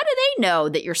like, how do they know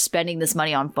that you're spending this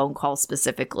money on phone calls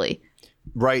specifically?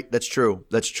 Right. That's true.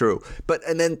 That's true. But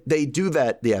and then they do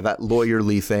that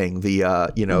lawyerly thing,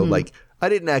 like I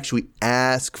didn't actually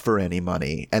ask for any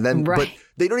money. And then but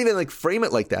they don't even like frame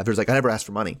it like that. There's like, I never asked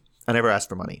for money. I never asked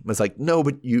for money. It's like, no,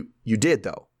 but you did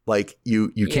though. Like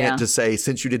you can't just say,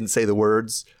 since you didn't say the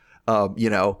words,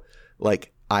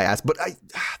 like I asked. But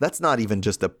that's not even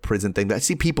just a prison thing. I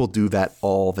see people do that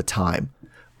all the time.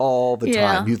 All the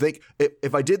time. You think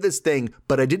if I did this thing,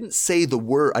 but I didn't say the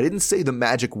word, I didn't say the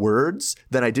magic words,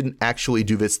 then I didn't actually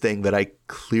do this thing that I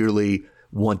clearly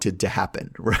wanted to happen,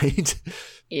 right?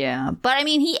 Yeah. But I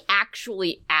mean, he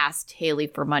actually asked Haley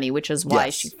for money, which is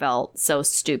why she felt so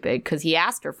stupid because he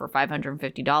asked her for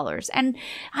 $550. And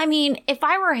I mean, if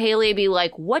I were Haley, I'd be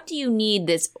like, what do you need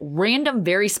this random,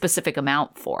 very specific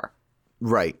amount for?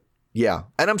 Right. Yeah.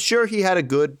 And I'm sure he had a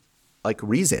good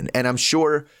reason. And I'm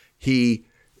sure he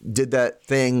did that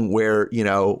thing where,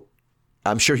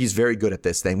 I'm sure he's very good at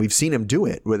this thing. We've seen him do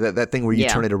it with that thing where you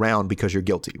turn it around because you're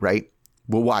guilty, right?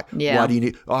 Well, why? Yeah. Why do you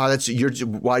need?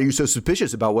 Why are you so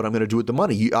suspicious about what I'm going to do with the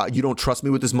money? You don't trust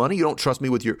me with this money. You don't trust me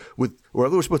with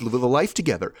we're supposed to live a life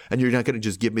together, and you're not going to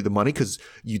just give me the money because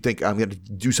you think I'm going to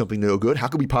do something no good. How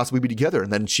could we possibly be together?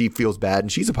 And then she feels bad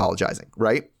and she's apologizing,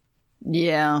 right?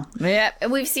 Yeah.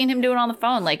 And we've seen him do it on the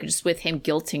phone, like just with him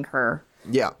guilting her.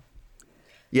 Yeah.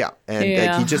 Yeah,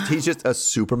 and he's just a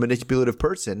super manipulative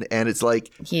person, and it's like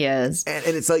he is, and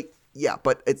it's like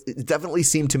but it definitely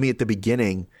seemed to me at the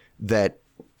beginning that,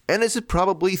 and this is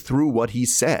probably through what he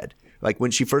said. Like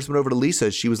when she first went over to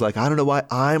Lisa, she was like, I don't know why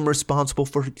I'm responsible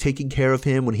for taking care of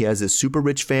him when he has this super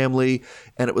rich family,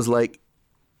 and it was like,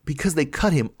 because they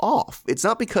cut him off. It's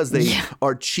not because they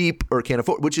are cheap or can't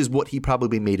afford, which is what he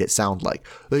probably made it sound like.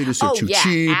 They just are too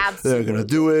cheap. Absolutely. They're going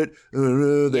to do it.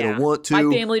 They don't want to.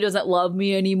 My family doesn't love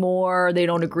me anymore. They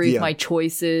don't agree with my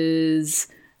choices.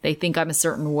 They think I'm a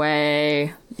certain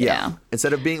way. Yeah.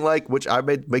 Instead of being like, which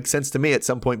makes sense to me at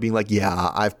some point, being like, yeah,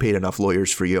 I've paid enough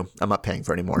lawyers for you. I'm not paying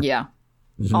for any more. Yeah.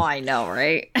 Mm-hmm. Oh, I know,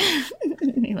 right?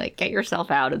 Like, get yourself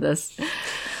out of this.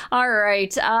 All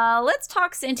right, let's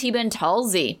talk Santiba and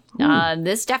Tulsi.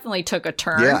 This definitely took a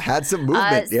turn. Yeah, had some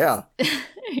movement, yeah.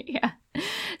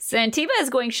 Santiba is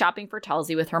going shopping for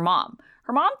Tulsi with her mom.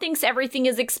 Her mom thinks everything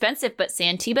is expensive, but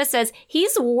Santiba says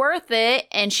he's worth it,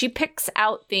 and she picks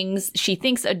out things she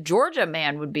thinks a Georgia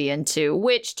man would be into,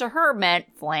 which to her meant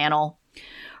flannel.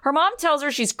 Her mom tells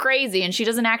her she's crazy and she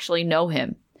doesn't actually know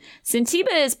him.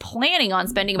 Santiba is planning on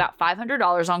spending about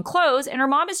 $500 on clothes, and her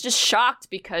mom is just shocked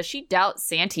because she doubts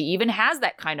Santi even has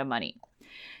that kind of money.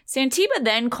 Santiba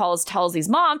then calls Tulsi's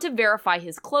mom to verify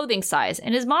his clothing size,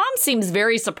 and his mom seems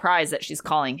very surprised that she's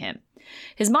calling him.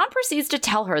 His mom proceeds to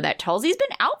tell her that Tulsi's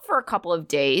been out for a couple of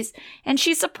days, and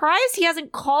she's surprised he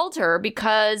hasn't called her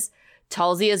because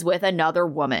Tulsi is with another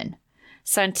woman.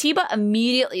 Santiba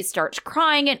immediately starts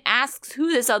crying and asks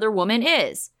who this other woman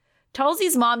is.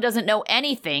 Tulsi's mom doesn't know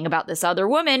anything about this other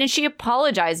woman, and she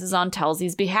apologizes on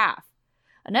Tulsi's behalf.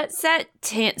 An upset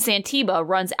Santiba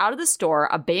runs out of the store,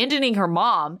 abandoning her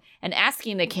mom and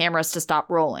asking the cameras to stop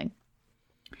rolling.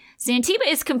 Santiba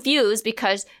is confused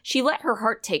because she let her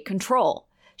heart take control.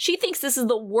 She thinks this is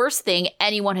the worst thing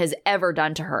anyone has ever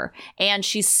done to her, and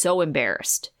she's so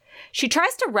embarrassed. She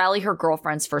tries to rally her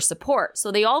girlfriends for support,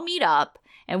 so they all meet up,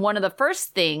 and one of the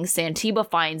first things Santiba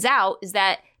finds out is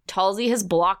that Tulsi has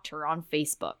blocked her on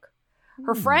Facebook.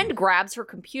 Her friend grabs her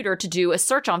computer to do a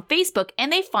search on Facebook,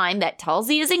 and they find that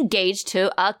Tulsi is engaged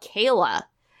to a Kayla.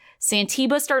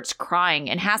 Santiba starts crying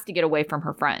and has to get away from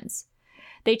her friends.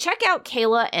 They check out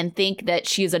Kayla and think that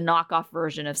she is a knockoff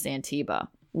version of Santiba,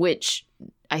 which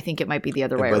I think it might be the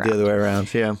other way around. The other way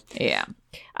around, yeah. Yeah.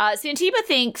 Santiba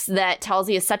thinks that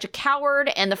Tulsi is such a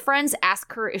coward, and the friends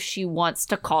ask her if she wants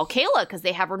to call Kayla because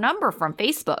they have her number from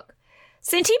Facebook.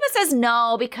 Santiba says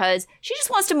no because she just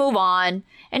wants to move on,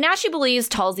 and now she believes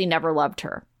Tulsi never loved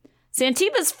her.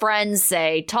 Santiba's friends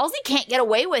say Tulsi can't get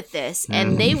away with this,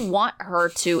 and they want her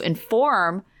to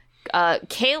inform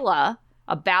Kayla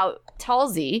about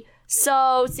Tulsi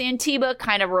So Santiba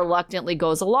kind of reluctantly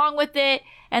goes along with it,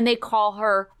 and they call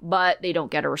her, but they don't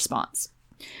get a response.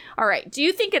 All right. Do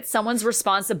you think it's someone's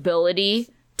responsibility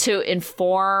to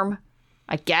inform,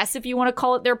 I guess if you want to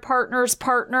call it their partner's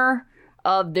partner,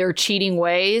 of their cheating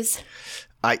ways?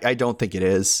 I don't think it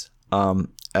is. And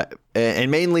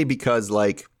mainly because,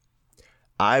 like,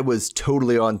 I was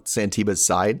totally on Santiba's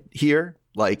side here.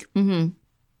 Like,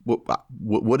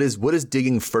 what is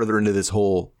digging further into this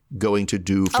hole going to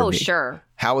do for me? Oh, sure.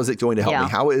 How is it going to help Yeah. me?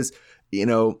 How is,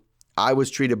 I was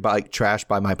treated like trash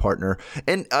by my partner.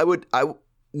 And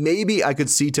maybe I could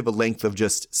see to the length of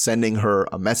just sending her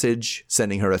a message,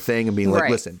 sending her a thing and being like,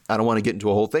 Right. listen, I don't want to get into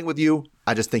a whole thing with you.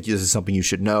 I just think this is something you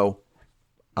should know.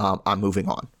 I'm moving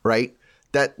on. Right.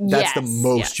 That's the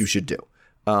most you should do.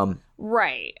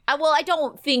 Right. Well, I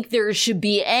don't think there should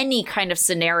be any kind of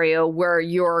scenario where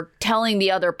you're telling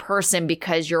the other person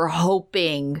because you're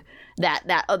hoping that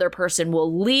that other person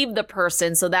will leave the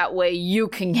person so that way you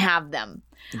can have them.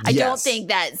 I don't Yes. think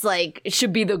that's like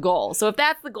should be the goal. So if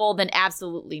that's the goal, then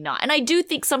absolutely not. And I do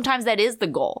think sometimes that is the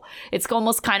goal. It's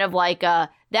almost kind of like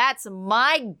that's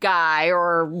my guy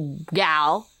or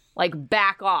gal, like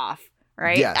back off.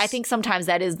 Right? Yes. I think sometimes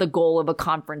that is the goal of a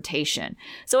confrontation.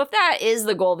 So if that is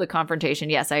the goal of the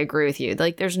confrontation, yes, I agree with you.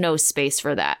 Like there's no space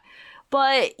for that.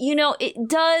 But, it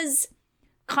does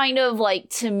kind of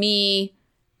like to me,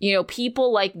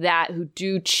 people like that who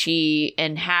do cheat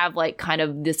and have like kind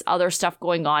of this other stuff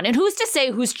going on. And who's to say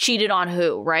who's cheated on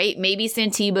who, right? Maybe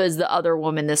Santiba is the other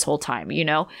woman this whole time,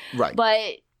 Right.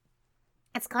 But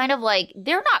it's kind of like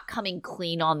they're not coming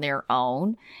clean on their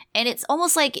own. And it's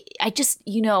almost like I just,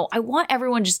 I want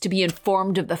everyone just to be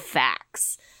informed of the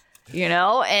facts,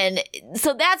 And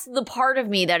so that's the part of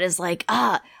me that is like,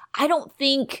 I don't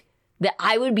think that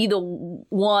I would be the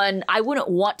one. I wouldn't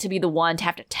want to be the one to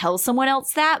have to tell someone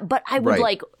else that. But I would Right.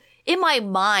 like, in my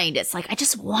mind, it's like, I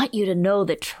just want you to know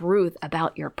the truth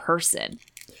about your person.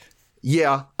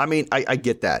 Yeah. I mean, I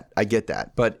get that.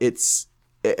 But it's,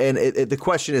 and the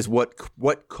question is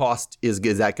what cost is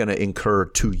that going to incur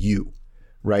to you,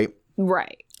 right?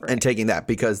 Right. And taking that,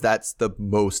 because that's the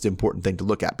most important thing to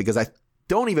look at, because I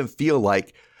don't even feel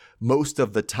like most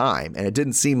of the time, and it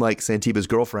didn't seem like Santiba's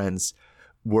girlfriends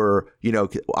were,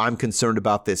 I'm concerned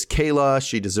about this Kayla.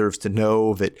 She deserves to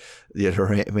know that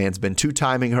her man's been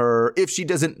two-timing her. If she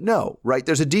doesn't know, right?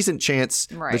 There's a decent chance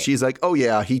Right. that she's like, oh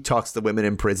yeah, he talks to women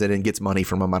in prison and gets money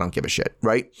from them. I don't give a shit,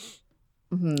 right?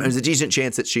 There's a decent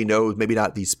chance that she knows, maybe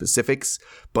not these specifics,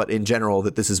 but in general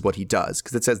that this is what he does,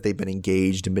 because it says they've been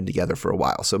engaged and been together for a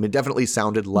while. So it definitely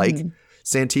sounded like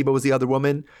Santiba was the other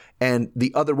woman, and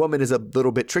the other woman is a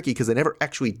little bit tricky because they never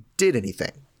actually did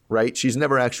anything, right? She's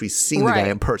never actually seen the guy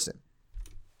in person.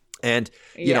 And,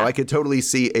 I could totally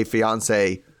see a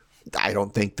fiance, I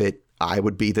don't think that I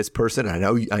would be this person. I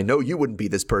know you wouldn't be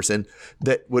this person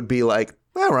that would be like,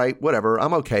 all right, whatever.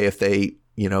 I'm okay if they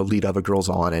lead other girls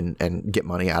on and get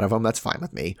money out of them. That's fine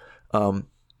with me.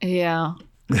 Yeah.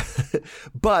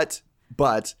 But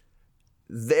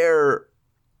their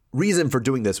reason for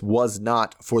doing this was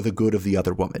not for the good of the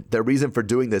other woman. Their reason for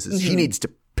doing this is he needs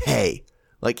to pay.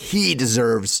 Like he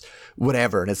deserves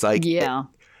whatever. And it's like, Yeah.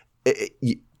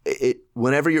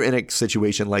 Whenever you're in a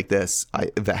situation like this,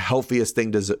 the healthiest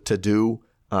thing to do,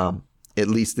 at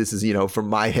least this is, from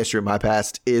my history, my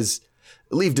past, is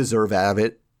leave deserve out of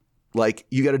it. Like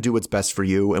you got to do what's best for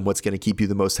you and what's going to keep you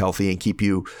the most healthy and keep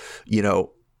you,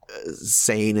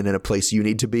 sane and in a place you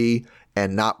need to be,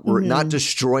 and not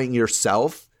destroying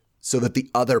yourself so that the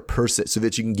other person, so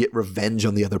that you can get revenge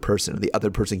on the other person and the other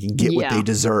person can get what they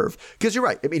deserve. Because you're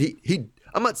right. I mean,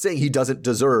 I'm not saying he doesn't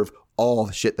deserve all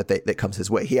the shit that comes his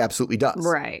way. He absolutely does.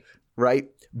 Right. Right.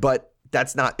 But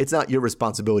it's not your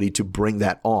responsibility to bring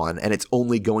that on. And it's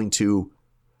only going to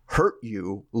hurt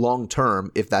you long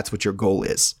term if that's what your goal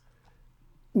is.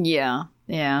 Yeah.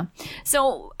 Yeah.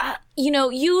 So,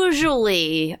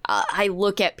 usually I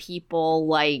look at people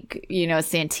like,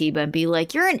 Santiba and be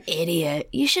like, you're an idiot.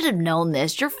 You should have known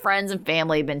this. Your friends and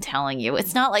family have been telling you.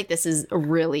 It's not like this is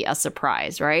really a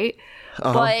surprise, right?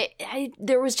 But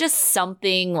there was just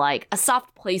something like a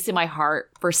soft place in my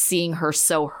heart for seeing her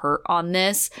so hurt on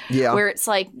this. Yeah. Where it's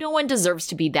like, no one deserves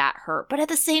to be that hurt. But at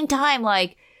the same time,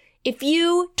 like, if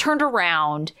you turned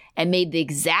around and made the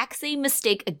exact same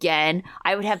mistake again,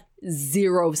 I would have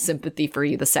zero sympathy for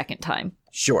you the second time.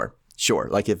 Sure.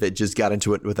 Like if it just got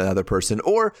into it with another person,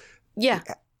 or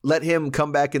let him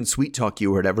come back and sweet talk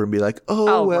you or whatever and be like,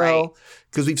 oh well, right.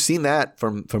 Because we've seen that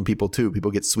from people too.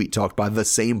 People get sweet talked by the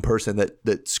same person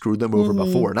that screwed them over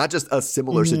before, not just a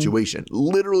similar situation,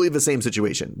 literally the same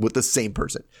situation with the same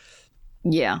person.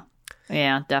 Yeah,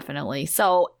 definitely.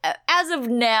 So as of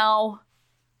now,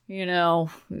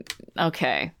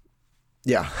 Okay.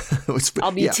 Yeah.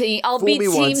 I'll be team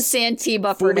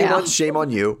Santiba for fool me now. once, shame on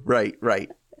you. Right.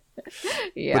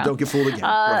 Yeah. But don't get fooled again,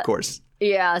 of course.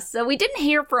 Yeah, so we didn't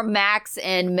hear from Max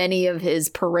and many of his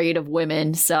parade of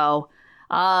women. So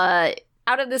out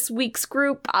of this week's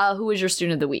group, who was your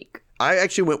student of the week? I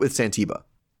actually went with Santiba.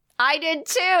 I did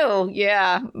too.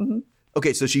 Yeah. Mm-hmm.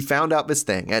 Okay, so she found out this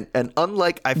thing, and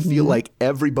unlike I feel like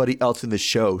everybody else in the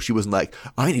show, she wasn't like,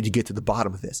 I need to get to the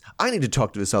bottom of this. I need to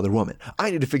talk to this other woman. I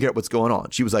need to figure out what's going on.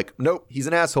 She was like, nope, he's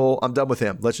an asshole. I'm done with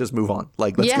him. Let's just move on.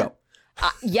 Like, let's go.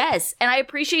 Yes, and I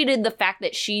appreciated the fact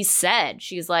that she's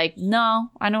like, no,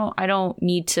 I don't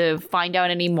need to find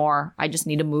out anymore. I just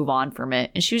need to move on from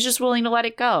it, and she was just willing to let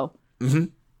it go. Mm-hmm.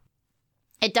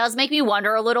 It does make me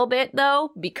wonder a little bit,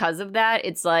 though, because of that.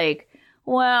 It's like,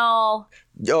 well,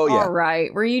 all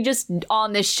right, were you just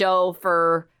on this show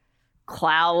for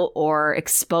clout or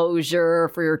exposure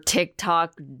for your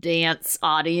TikTok dance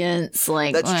audience?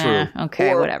 Like, that's true.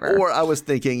 Okay, whatever. Or I was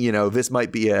thinking, this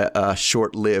might be a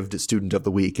short-lived student of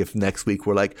the week if next week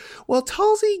we're like, well,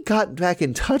 Tulsi got back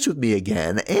in touch with me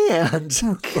again, and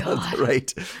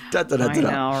right, I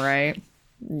know, right?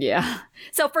 Yeah.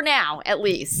 So for now, at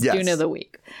least, student of the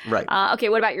week. Right. Okay,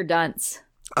 what about your dunce?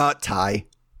 Ty.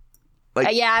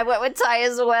 Yeah, I went with Ty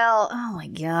as well. Oh my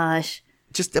gosh.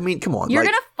 Just, come on. You're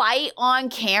going to fight on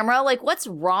camera? Like, what's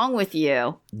wrong with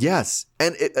you? Yes.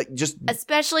 And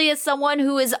especially as someone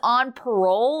who is on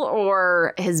parole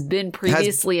or has been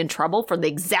previously in trouble for the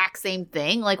exact same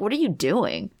thing. Like, what are you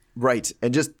doing? Right.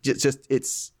 And just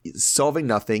it's solving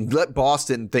nothing. Let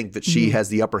Boston think that she has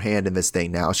the upper hand in this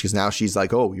thing now. She's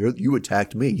like, oh, you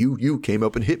attacked me. You came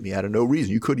up and hit me out of no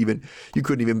reason. You couldn't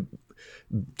even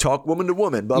talk woman to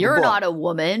woman. Blah, you're blah, blah. not a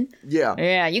woman. Yeah.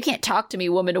 Yeah. You can't talk to me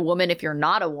woman to woman if you're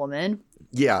not a woman.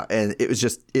 Yeah. And it's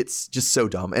just so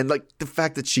dumb. And like the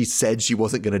fact that she said she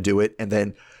wasn't going to do it and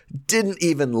then didn't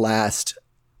even last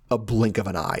a blink of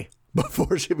an eye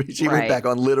before she went back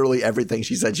on literally everything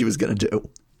she said she was going to do.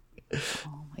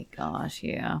 Oh my gosh.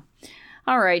 Yeah.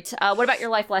 All right. What about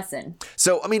your life lesson?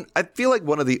 So, I feel like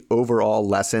one of the overall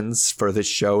lessons for this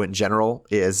show in general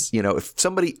is, if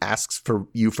somebody asks for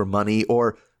you for money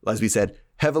or, as we said,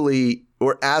 heavily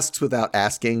or asks without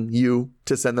asking you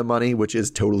to send them money, which is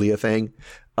totally a thing,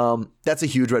 that's a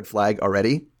huge red flag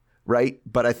already, right?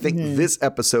 But I think this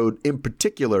episode in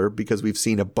particular, because we've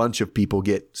seen a bunch of people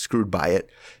get screwed by it,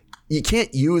 you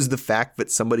can't use the fact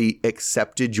that somebody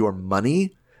accepted your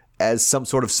money as some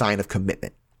sort of sign of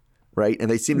commitment. Right.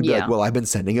 And they seem to be like, well, I've been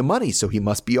sending him money, so he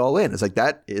must be all in. It's like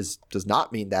does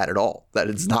not mean that at all. That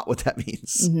is not what that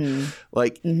means. And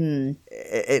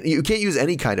you can't use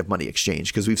any kind of money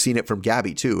exchange because we've seen it from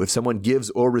Gabby, too. If someone gives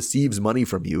or receives money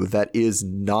from you, that is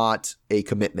not a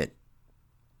commitment.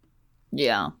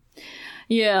 Yeah.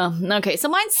 Yeah. Okay. So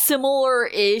mine's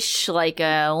similar-ish, like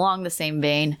along the same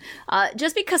vein.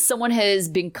 Just because someone has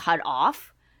been cut off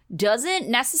doesn't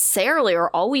necessarily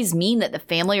or always mean that the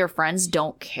family or friends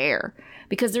don't care,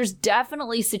 because there's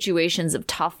definitely situations of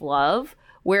tough love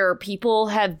where people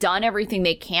have done everything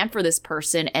they can for this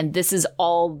person and this is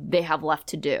all they have left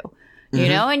to do, you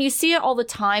know, and you see it all the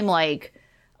time, like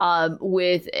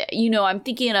with, I'm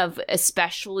thinking of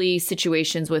especially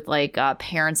situations with like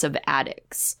parents of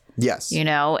addicts. Yes.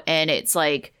 And it's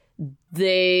like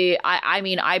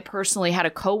I personally had a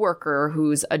coworker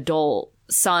whose adult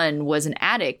son was an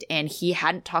addict and he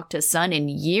hadn't talked to his son in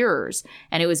years,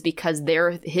 and it was because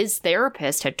his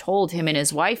therapist had told him and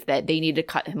his wife that they need to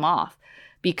cut him off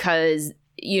because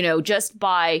just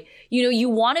by you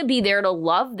want to be there to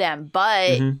love them,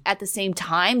 but at the same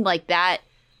time, like, that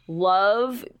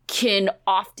love can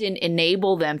often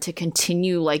enable them to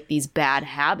continue like these bad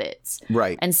habits,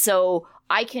 right? And so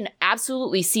I can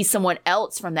absolutely see someone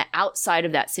else from the outside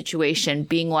of that situation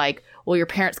being like, well, your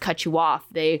parents cut you off,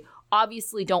 they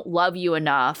obviously don't love you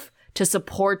enough to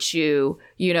support you,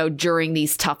 during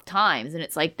these tough times. And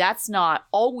it's like, that's not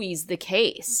always the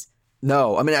case.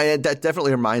 No, that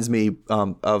definitely reminds me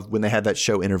of when they had that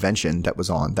show Intervention that was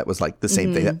on. That was like the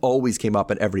same thing that always came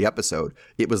up in every episode.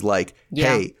 It was like,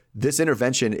 hey, this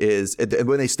intervention is,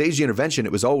 when they staged the intervention,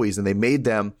 it was always, and they made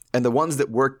them, and the ones that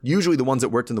worked, usually the ones that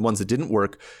worked and the ones that didn't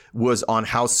work, was on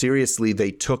how seriously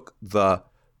they took the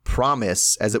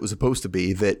promise as it was supposed to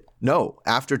be that, no,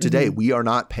 after today, we are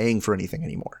not paying for anything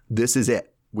anymore. This is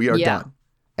it. We are done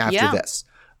after this.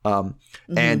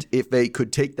 And if they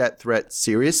could take that threat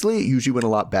seriously, it usually went a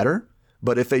lot better.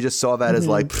 But if they just saw that as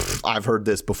like, I've heard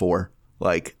this before,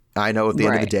 like, I know at the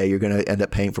end of the day, you're going to end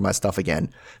up paying for my stuff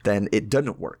again, then it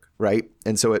doesn't work. Right.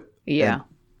 And so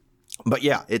but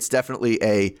yeah, it's definitely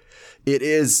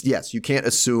yes, you can't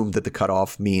assume that the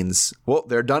cutoff means, well,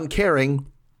 they're done caring.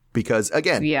 because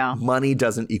again, Yeah. money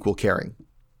doesn't equal caring.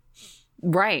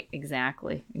 Right.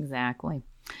 Exactly.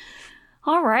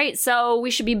 All right. So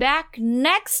we should be back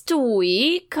next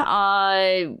week.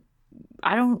 I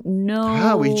don't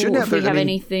know we shouldn't have if we have any-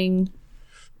 anything.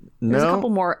 There's a No, couple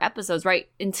more episodes, right?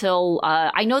 Until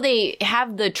I know they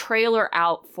have the trailer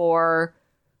out for,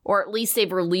 or at least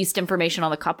they've released information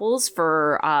on the couples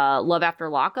for Love After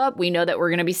Lockup. We know that we're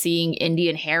going to be seeing Indy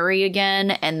and Harry again,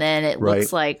 and then it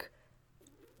looks like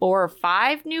 4 or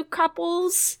 5 new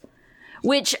couples,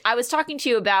 which I was talking to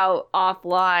you about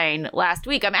offline last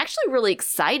week. I'm actually really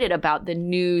excited about the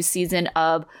new season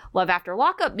of Love After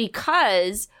Lockup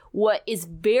because what is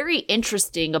very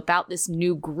interesting about this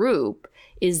new group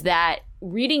is that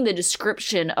reading the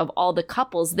description of all the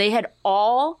couples, they had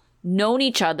all known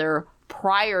each other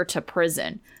prior to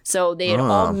prison. So they had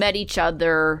all met each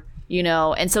other, you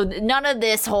know, and so none of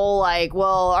this whole like,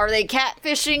 well, are they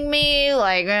catfishing me?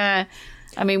 Like,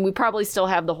 I mean, we probably still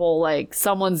have the whole like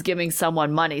someone's giving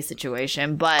someone money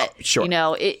situation, but sure. you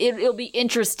know, it'll be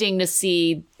interesting to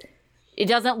see. It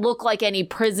doesn't look like any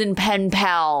prison pen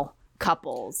pal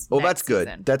couples. well, next that's good.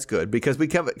 season. That's good because we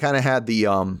kind of had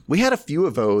the we had a few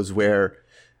of those where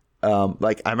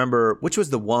like I remember which was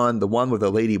the one where the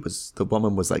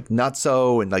woman was like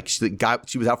nutso and like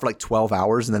she was out for like 12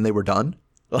 hours and then they were done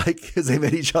like because they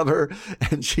met each other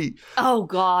and she Oh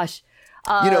gosh.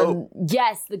 you know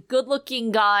Yes, the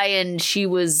good-looking guy, and she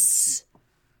was.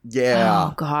 yeah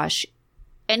Oh gosh,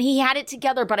 and he had it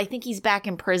together, but I think he's back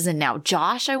in prison now.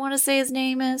 Josh, I want to say his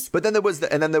name is. but then there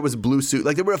was Blue Suit.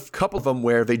 Like there were a couple of them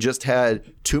where they just had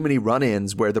too many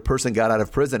run-ins where the person got out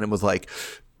of prison and was like,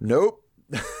 nope,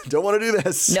 don't want to do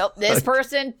this. Nope, this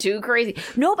person too crazy.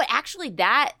 No, but actually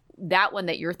that one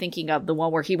that you're thinking of, the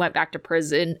one where he went back to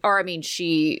prison, or I mean,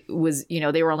 she was, you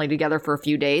know, they were only together for a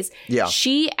few days. Yeah.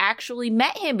 She actually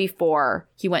met him before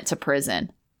he went to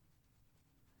prison.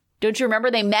 Don't you remember?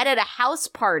 They met at a house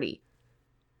party.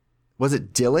 Was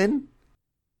it Dylan?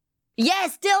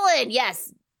 Yes, Dylan.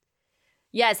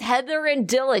 Yes, Heather and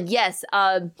Dylan. Yes.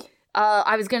 I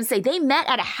was going to say they met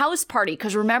at a house party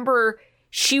because remember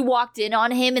she walked in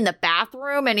on him in the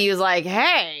bathroom and he was like,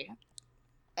 "Hey."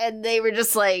 And they were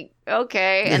just like,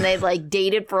 "Okay." And they like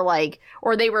dated for like,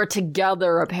 or they were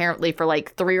together apparently for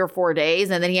like 3 or 4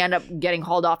 days. And then he ended up getting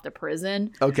hauled off to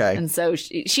prison. Okay. And so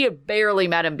she had barely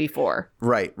met him before.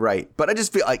 Right. But I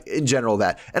just feel like in general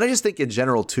that, and I just think in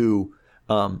general too,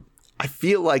 I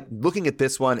feel like looking at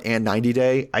this one and 90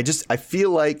 Day, I feel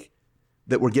like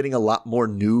that we're getting a lot more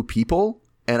new people.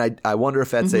 And I wonder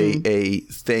if that's a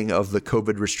thing of the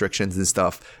COVID restrictions and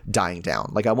stuff dying down.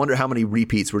 Like, I wonder how many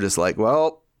repeats were just like,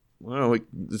 well,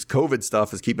 this COVID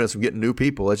stuff is keeping us from getting new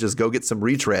people. Let's just go get some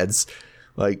retreads.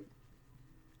 Like,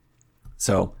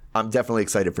 so I'm definitely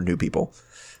excited for new people.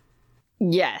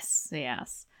 Yes.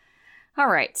 All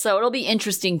right. So it'll be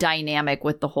interesting dynamic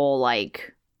with the whole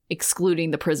like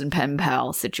excluding the prison pen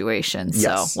pal situation.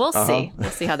 Yes. So we'll see. We'll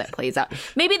see how that plays out.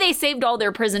 Maybe they saved all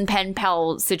their prison pen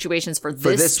pal situations for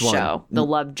this one. show, The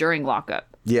Love During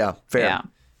Lockup. Yeah, fair. Yeah.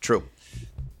 True.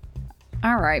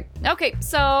 All right. Okay.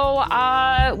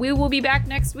 So we will be back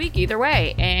next week either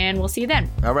way, and we'll see you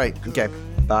then. All right. Okay.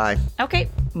 Bye. Okay.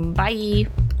 Bye.